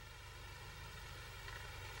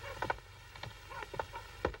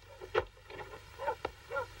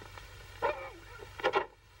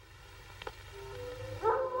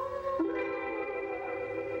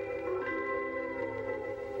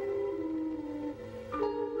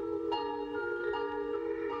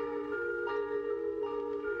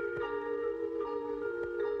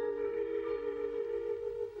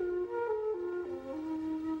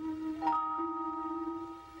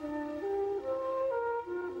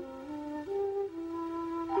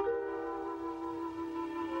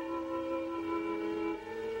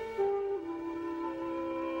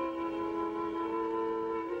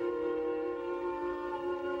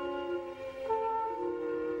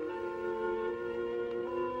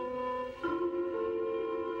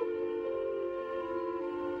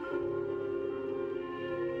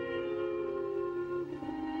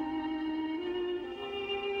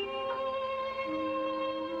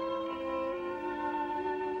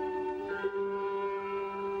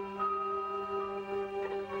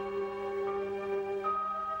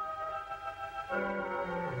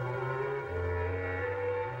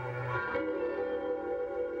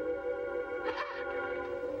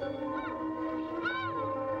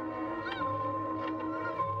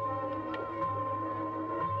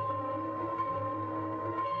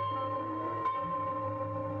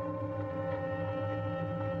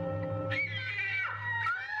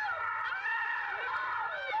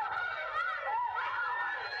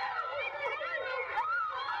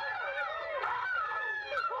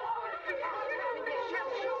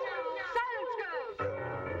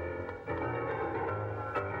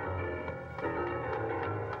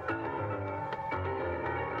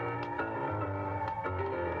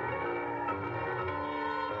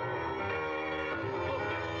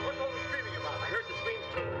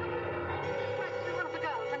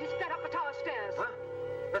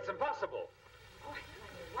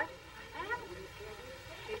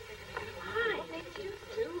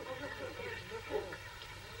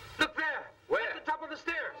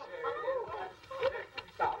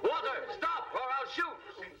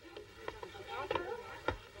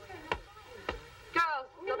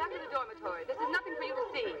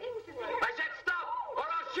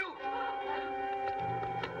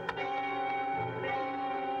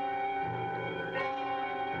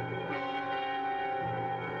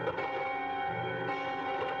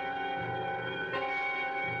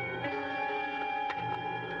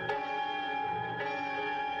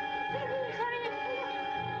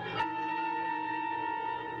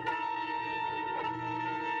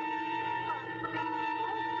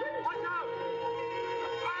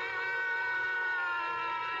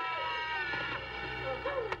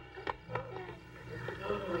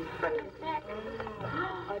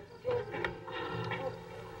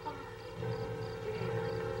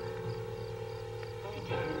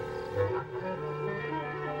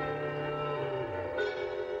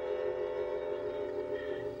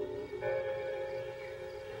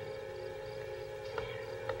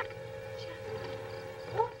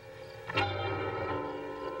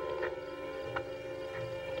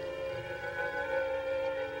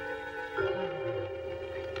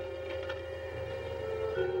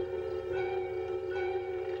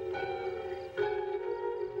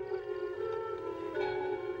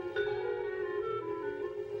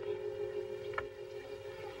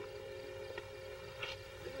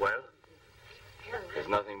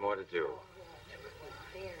 do.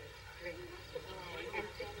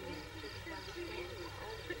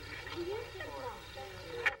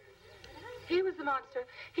 He was the monster.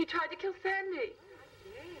 He tried to kill Sandy.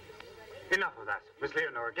 Enough of that. Miss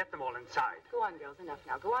Leonora, get them all inside. Go on, girls. Enough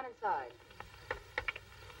now. Go on inside.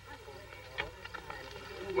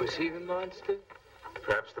 Was he the monster?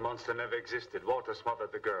 Perhaps the monster never existed. Walter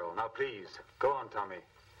smothered the girl. Now, please, go on, Tommy.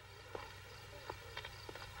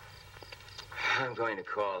 I'm going to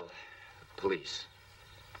call the police.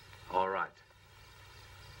 All right.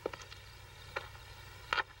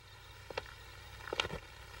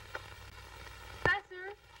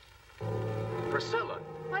 Professor? Priscilla.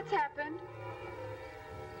 What's happened?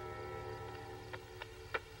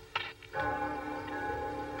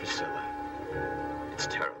 Priscilla. It's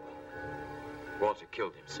terrible. Walter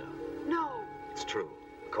killed himself. No. It's true.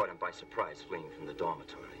 Caught him by surprise fleeing from the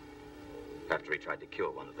dormitory. After he tried to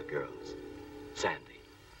kill one of the girls. Sandy.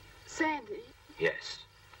 Sandy? Yes.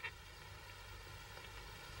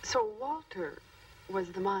 So Walter was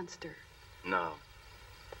the monster. No.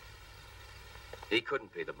 He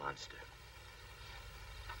couldn't be the monster.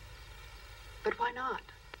 But why not?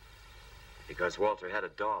 Because Walter had a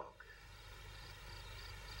dog.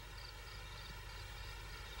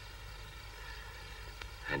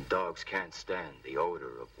 And dogs can't stand the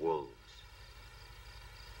odor of wolves.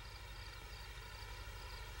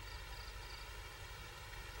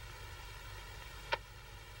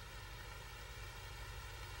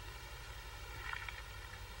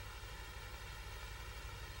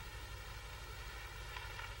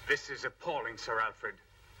 This is appalling, Sir Alfred.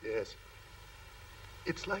 Yes.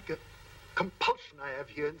 It's like a compulsion I have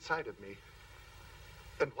here inside of me.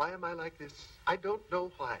 And why am I like this? I don't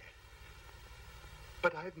know why.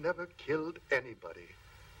 But I've never killed anybody.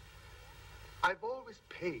 I've always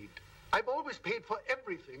paid. I've always paid for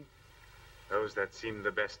everything. Those that seem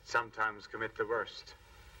the best sometimes commit the worst.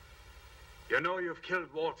 You know you've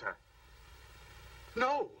killed Walter.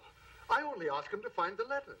 No. I only asked him to find the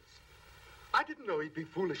letters. I didn't know he'd be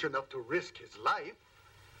foolish enough to risk his life.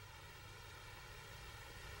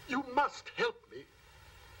 You must help me.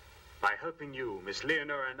 By helping you, Miss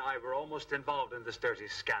Leonora and I were almost involved in this dirty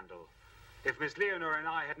scandal. If Miss Leonora and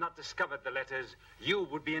I had not discovered the letters, you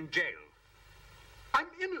would be in jail. I'm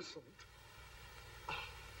innocent.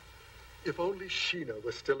 If only Sheena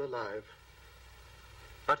was still alive.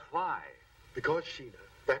 But why? Because Sheena,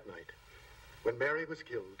 that night, when Mary was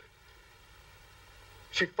killed,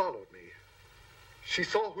 she followed me. She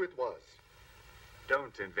saw who it was.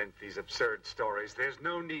 Don't invent these absurd stories. There's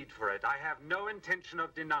no need for it. I have no intention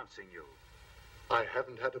of denouncing you. I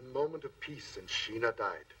haven't had a moment of peace since Sheena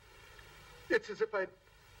died. It's as if I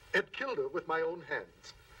had killed her with my own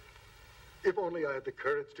hands. If only I had the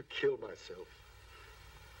courage to kill myself.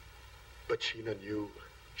 But Sheena knew.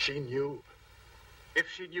 She knew. If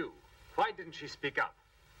she knew, why didn't she speak up?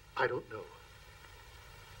 I don't know.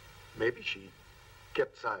 Maybe she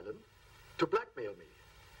kept silent to blackmail me.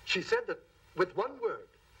 She said that with one word,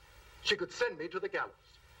 she could send me to the gallows.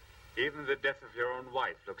 Even the death of your own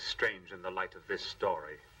wife looks strange in the light of this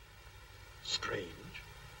story. Strange?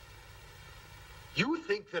 You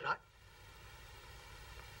think that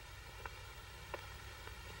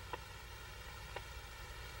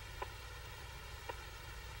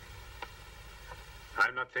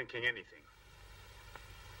I'm not thinking anything.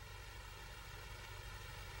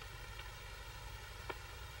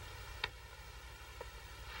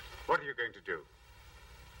 What are you going to do?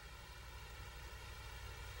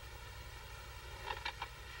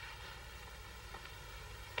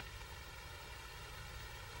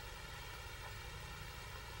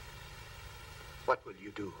 What will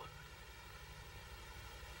you do?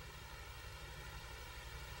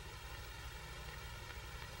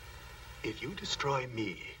 If you destroy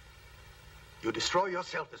me, you destroy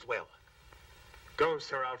yourself as well. Go,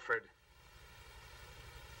 Sir Alfred.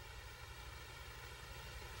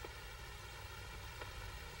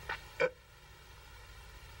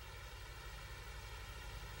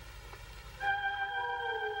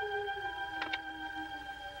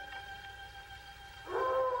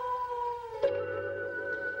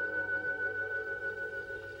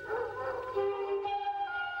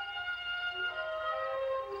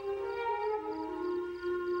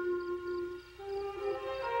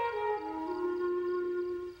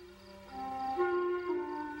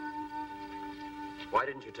 Why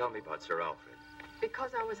didn't you tell me about Sir Alfred?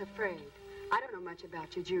 Because I was afraid. I don't know much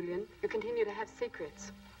about you, Julian. You continue to have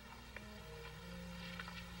secrets.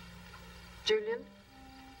 Julian,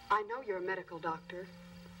 I know you're a medical doctor.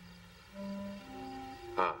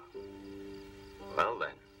 Ah. Well,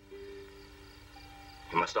 then.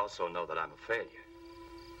 You must also know that I'm a failure.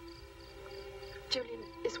 Julian,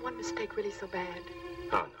 is one mistake really so bad?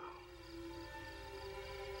 Oh, no.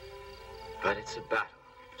 But it's a battle,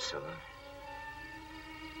 Priscilla.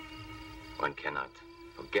 One cannot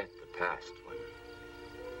forget the past when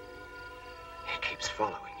it keeps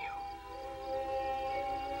following you.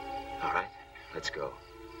 All right, let's go.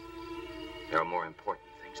 There are more important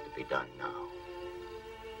things to be done now.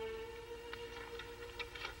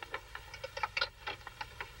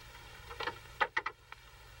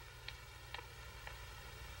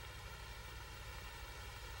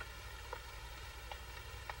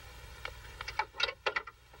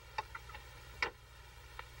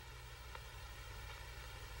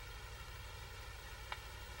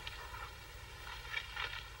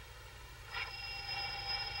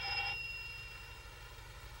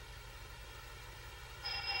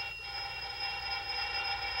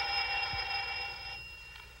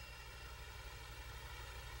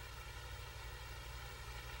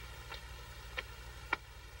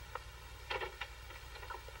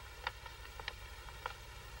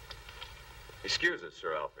 Excuse us,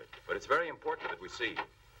 Sir Alfred, but it's very important that we see you.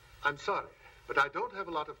 I'm sorry, but I don't have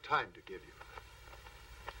a lot of time to give you.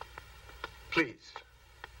 Please.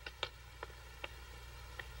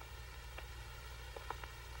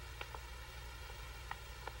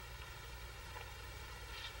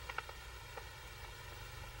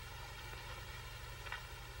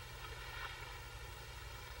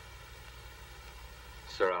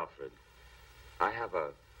 Sir Alfred, I have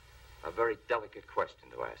a very delicate question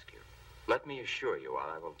to ask you. Let me assure you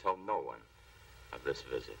I will tell no one of this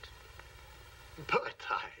visit. But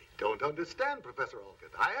I don't understand, Professor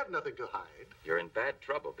Alcott. I have nothing to hide. You're in bad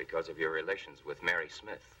trouble because of your relations with Mary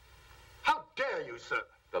Smith. How dare you, sir?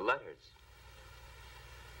 The letters.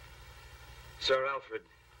 Sir Alfred,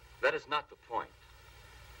 that is not the point.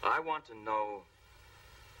 I want to know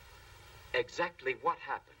exactly what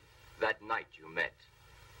happened that night you met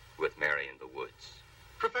with Mary in the woods.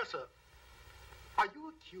 Professor, are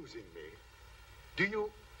you accusing me? Do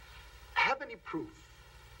you have any proof?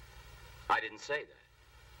 I didn't say that.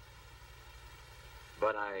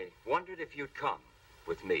 But I wondered if you'd come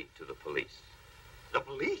with me to the police. The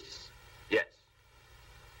police? Yes.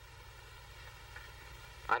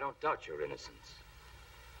 I don't doubt your innocence.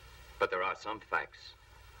 But there are some facts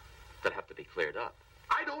that have to be cleared up.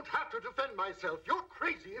 I don't have to defend myself. You're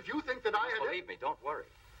crazy if you think that I had... Believe me, don't worry.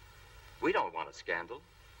 We don't want a scandal.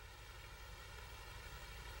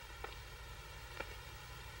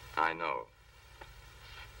 I know.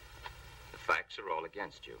 The facts are all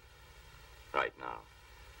against you right now.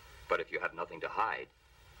 But if you have nothing to hide,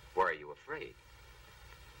 why are you afraid?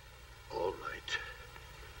 All right.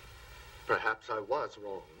 Perhaps I was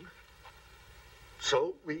wrong.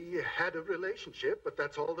 So we had a relationship, but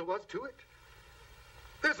that's all there was to it.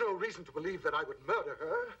 There's no reason to believe that I would murder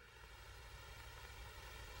her.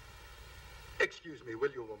 Excuse me,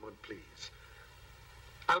 will you, woman, please?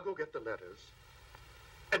 I'll go get the letters,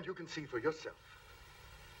 and you can see for yourself.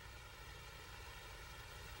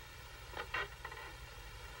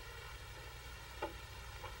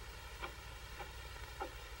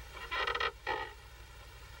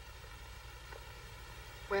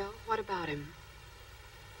 Well, what about him?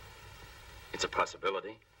 It's a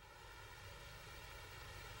possibility.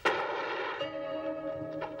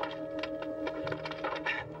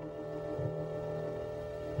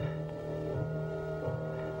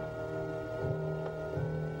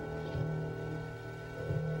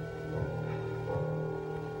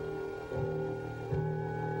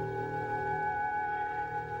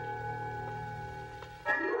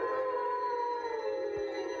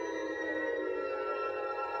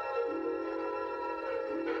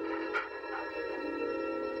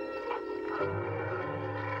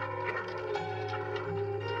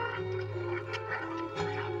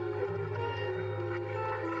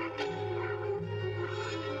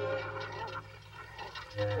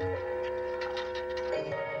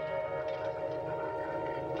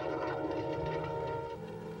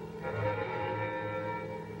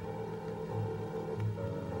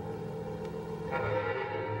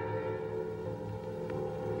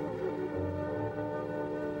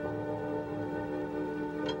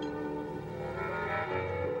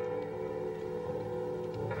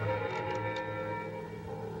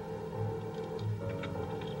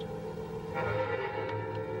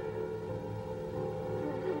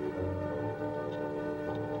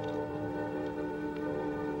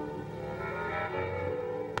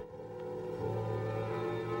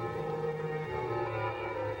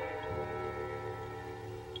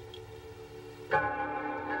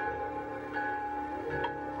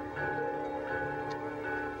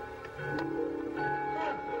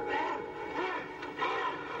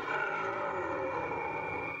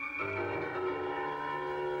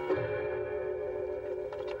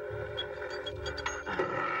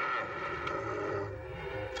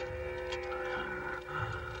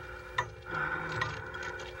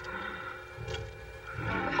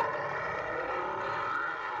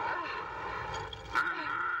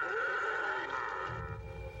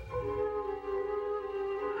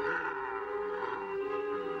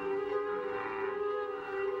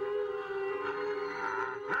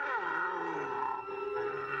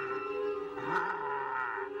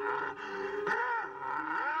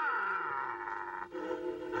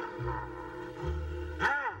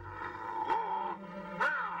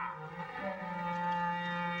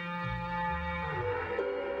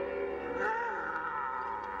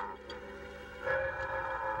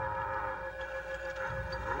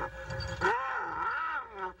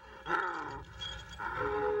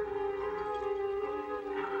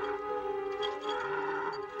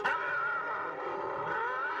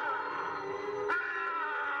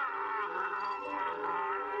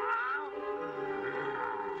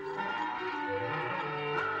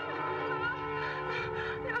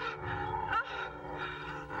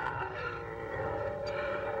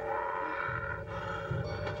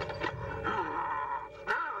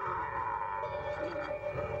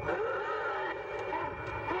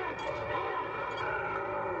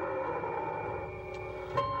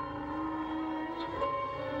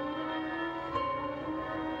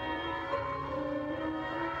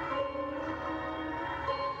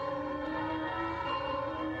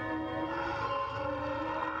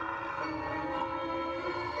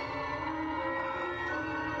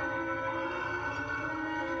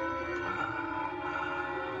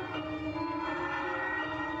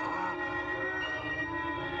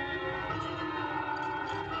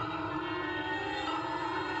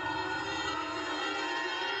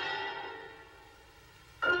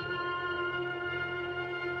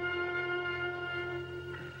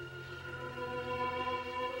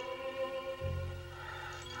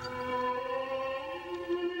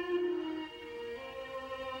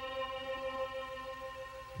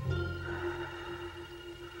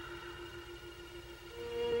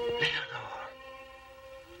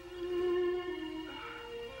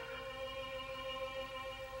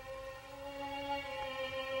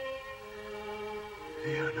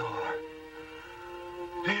 Leonore.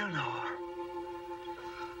 Leonore.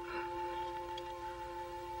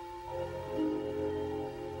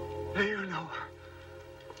 Leonore.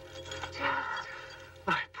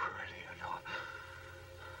 My poor Leonore.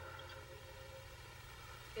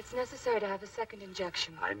 It's necessary to have a second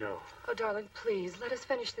injection. I know. Oh, darling, please, let us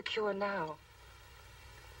finish the cure now.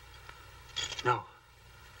 No.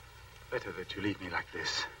 Better that you leave me like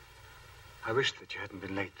this. I wish that you hadn't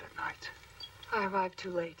been late that night. I arrived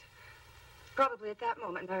too late. Probably at that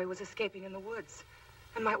moment, Mary was escaping in the woods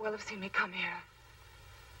and might well have seen me come here.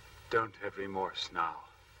 Don't have remorse now.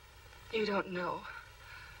 You don't know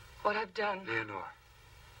what I've done. Leonore,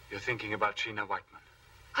 you're thinking about Sheena Whiteman.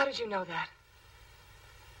 How did you know that?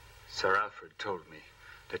 Sir Alfred told me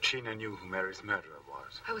that Sheena knew who Mary's murderer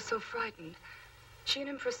was. I was so frightened. She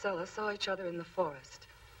and Priscilla saw each other in the forest.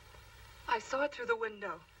 I saw it through the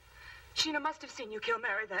window. Sheena must have seen you kill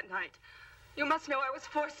Mary that night. You must know I was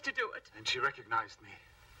forced to do it. And she recognized me.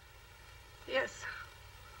 Yes.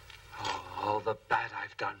 Oh, all the bad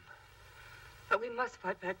I've done. But we must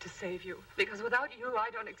fight back to save you, because without you, I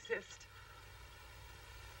don't exist.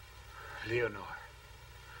 Leonore,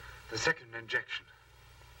 the second injection.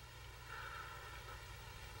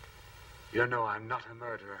 You know I'm not a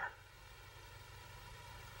murderer.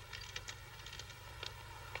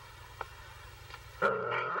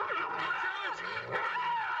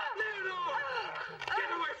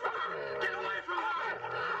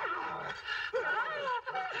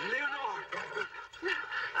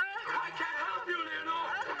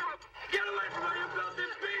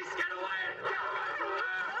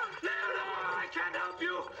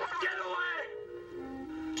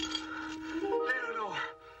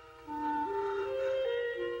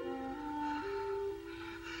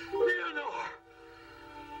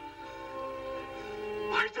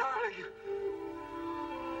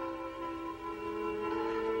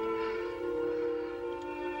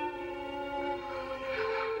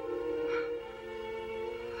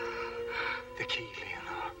 The key,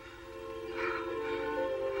 Leonore.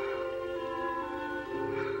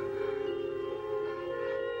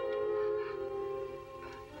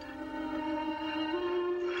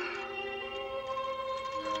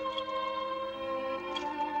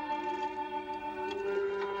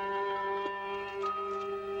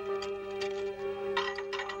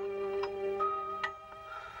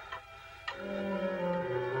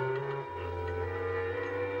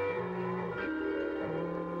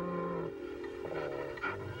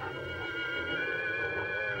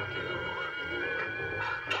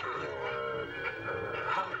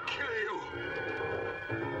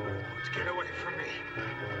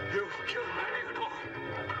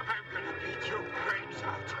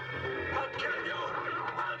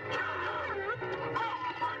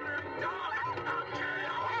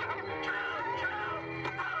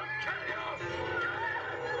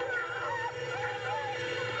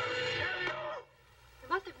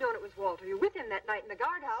 that night in the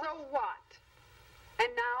guardhouse. So what? And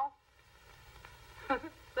now?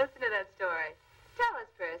 Listen to that story. Tell us,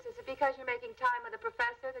 Pris, is it because you're making time with the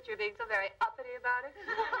professor that you're being so very uppity about it?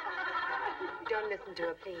 Don't listen to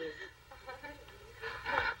her, please.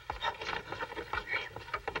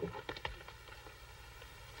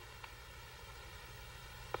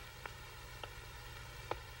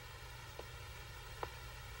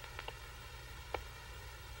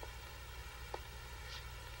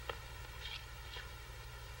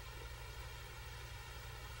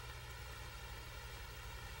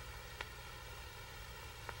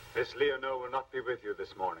 Miss Leonore will not be with you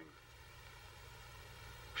this morning.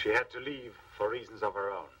 She had to leave for reasons of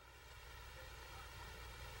her own.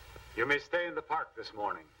 You may stay in the park this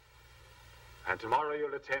morning, and tomorrow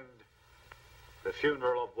you'll attend the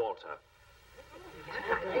funeral of Walter.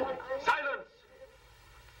 Silence!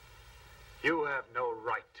 You have no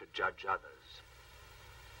right to judge others,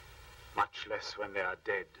 much less when they are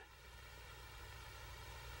dead.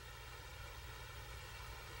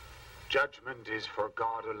 Judgment is for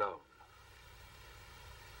God alone.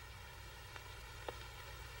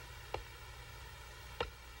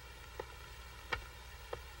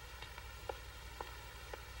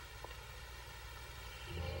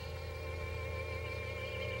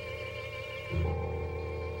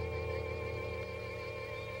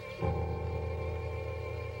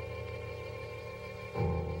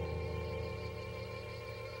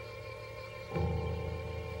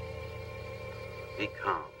 Be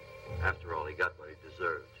calm. After all, he got what he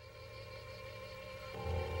deserved.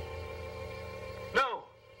 No!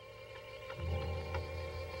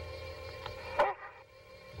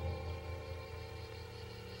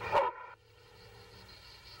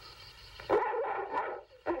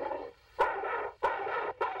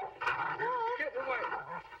 Get away!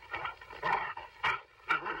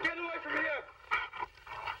 Get away from here!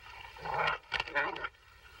 Get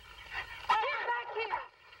back here!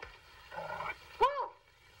 Wolf!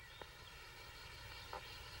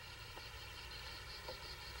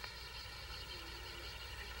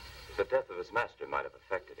 The death of his master might have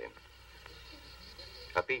affected him.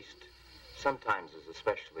 A beast sometimes is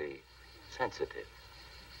especially sensitive.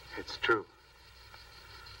 It's true.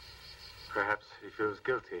 Perhaps he feels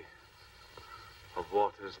guilty of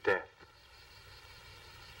Walter's death.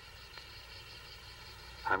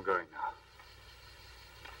 I'm going now.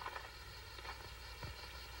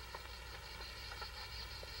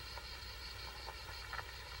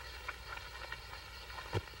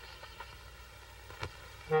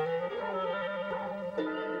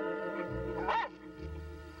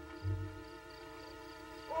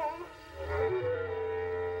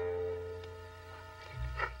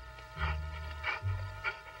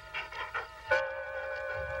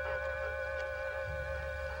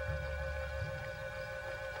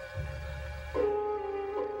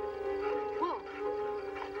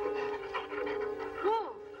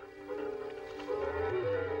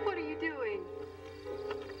 What are you doing?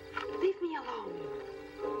 Leave me alone.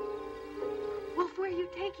 Wolf, where are you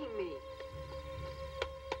taking me?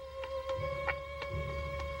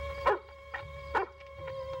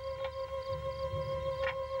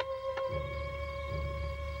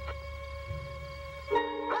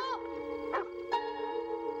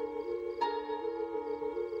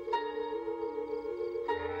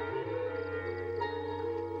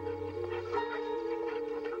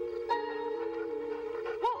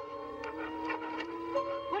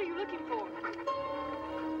 What are you looking for?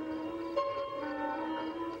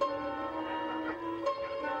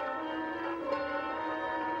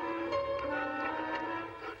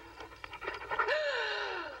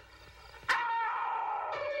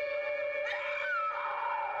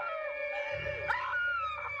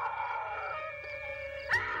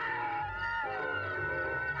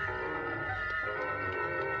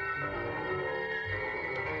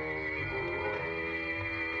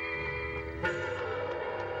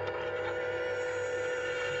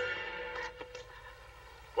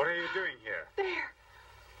 What are you doing here? There.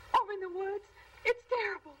 Over in the woods. It's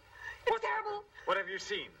terrible. It's terrible. What have you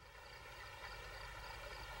seen?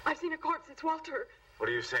 I've seen a corpse. It's Walter. What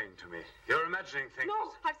are you saying to me? You're imagining things.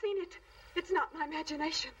 No, I've seen it. It's not my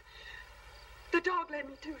imagination. The dog led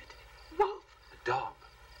me to it. Wolf. The dog?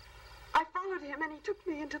 I followed him and he took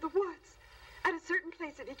me into the woods. At a certain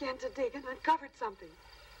place he began to dig and uncovered something.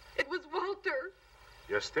 It was Walter.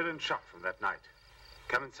 You're still in shock from that night.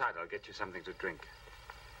 Come inside. I'll get you something to drink.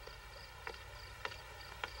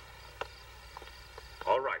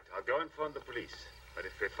 All right, I'll go and phone the police. But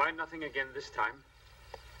if we find nothing again this time,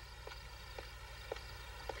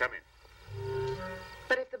 come in.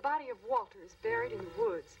 But if the body of Walter is buried in the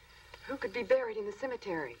woods, who could be buried in the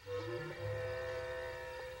cemetery?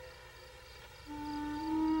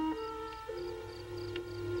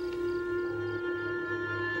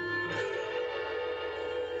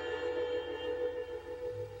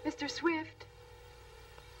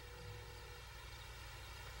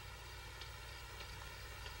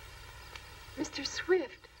 Mr.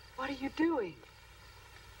 Swift, what are you doing?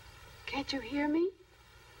 Can't you hear me?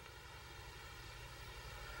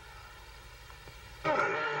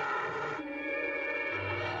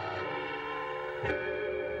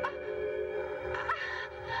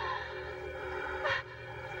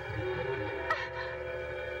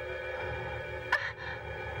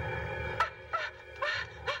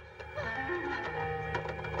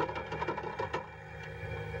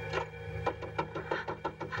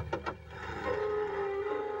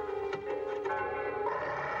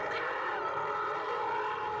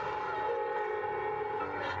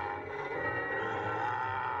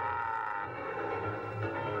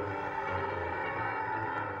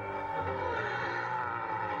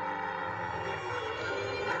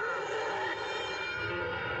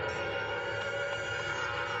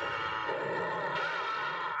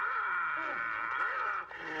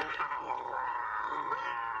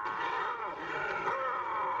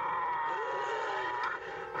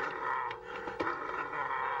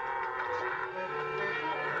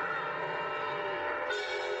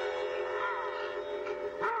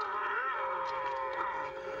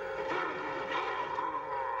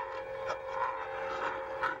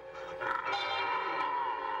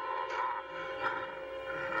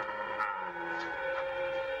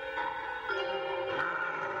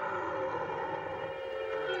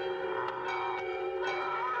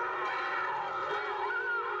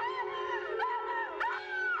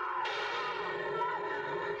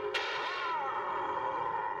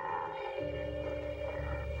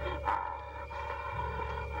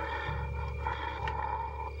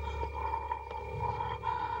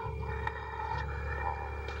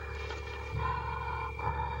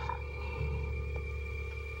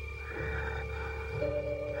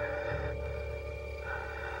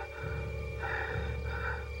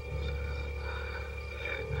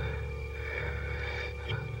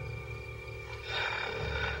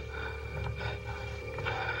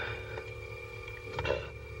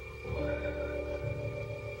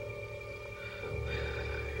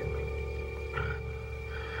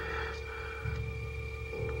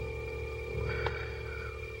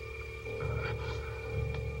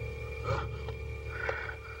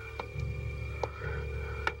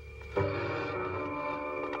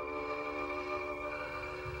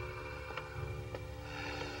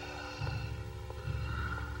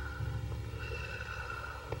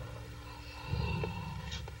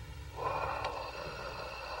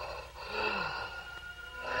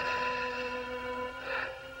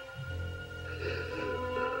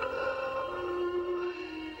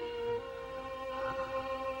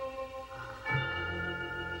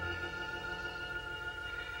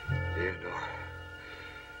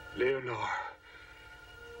 Leonore.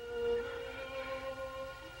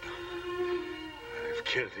 I've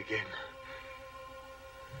killed again.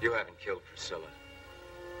 You haven't killed Priscilla.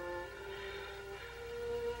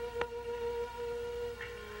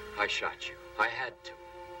 I shot you. I had to.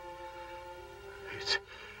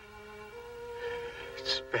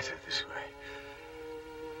 It's better this way.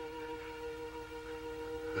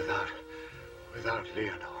 Without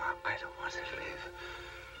Leonore, I don't want to live.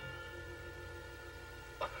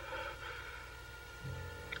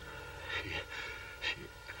 She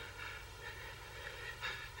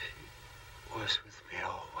was with me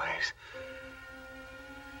always.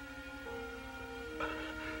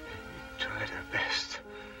 She tried her best.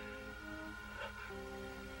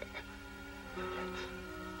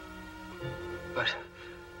 But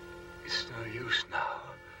it's no use now.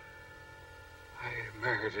 I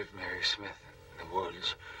murdered Mary Smith in the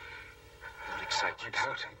woods. Don't excite I went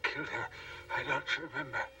out and killed her. I don't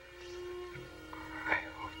remember. I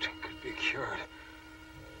hoped it could be cured.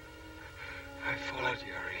 I followed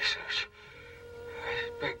your research.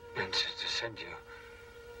 I begged Benson to send you.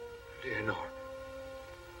 Leonore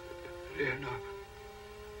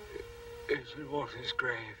is in Walter's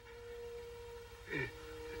grave.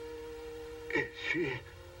 Is she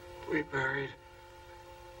we buried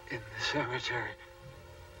in the cemetery?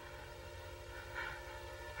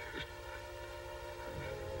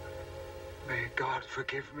 May God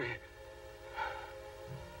forgive me.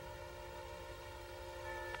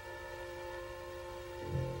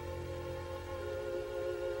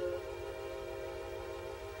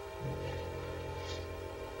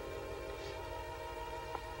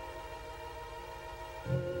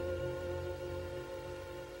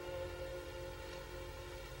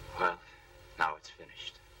 Well, now it's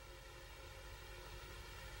finished.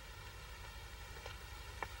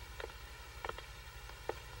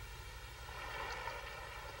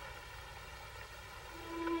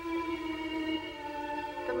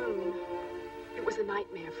 The moon. It was a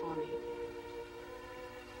nightmare for me.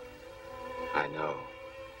 I know.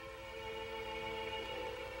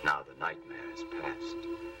 Now the nightmare is past.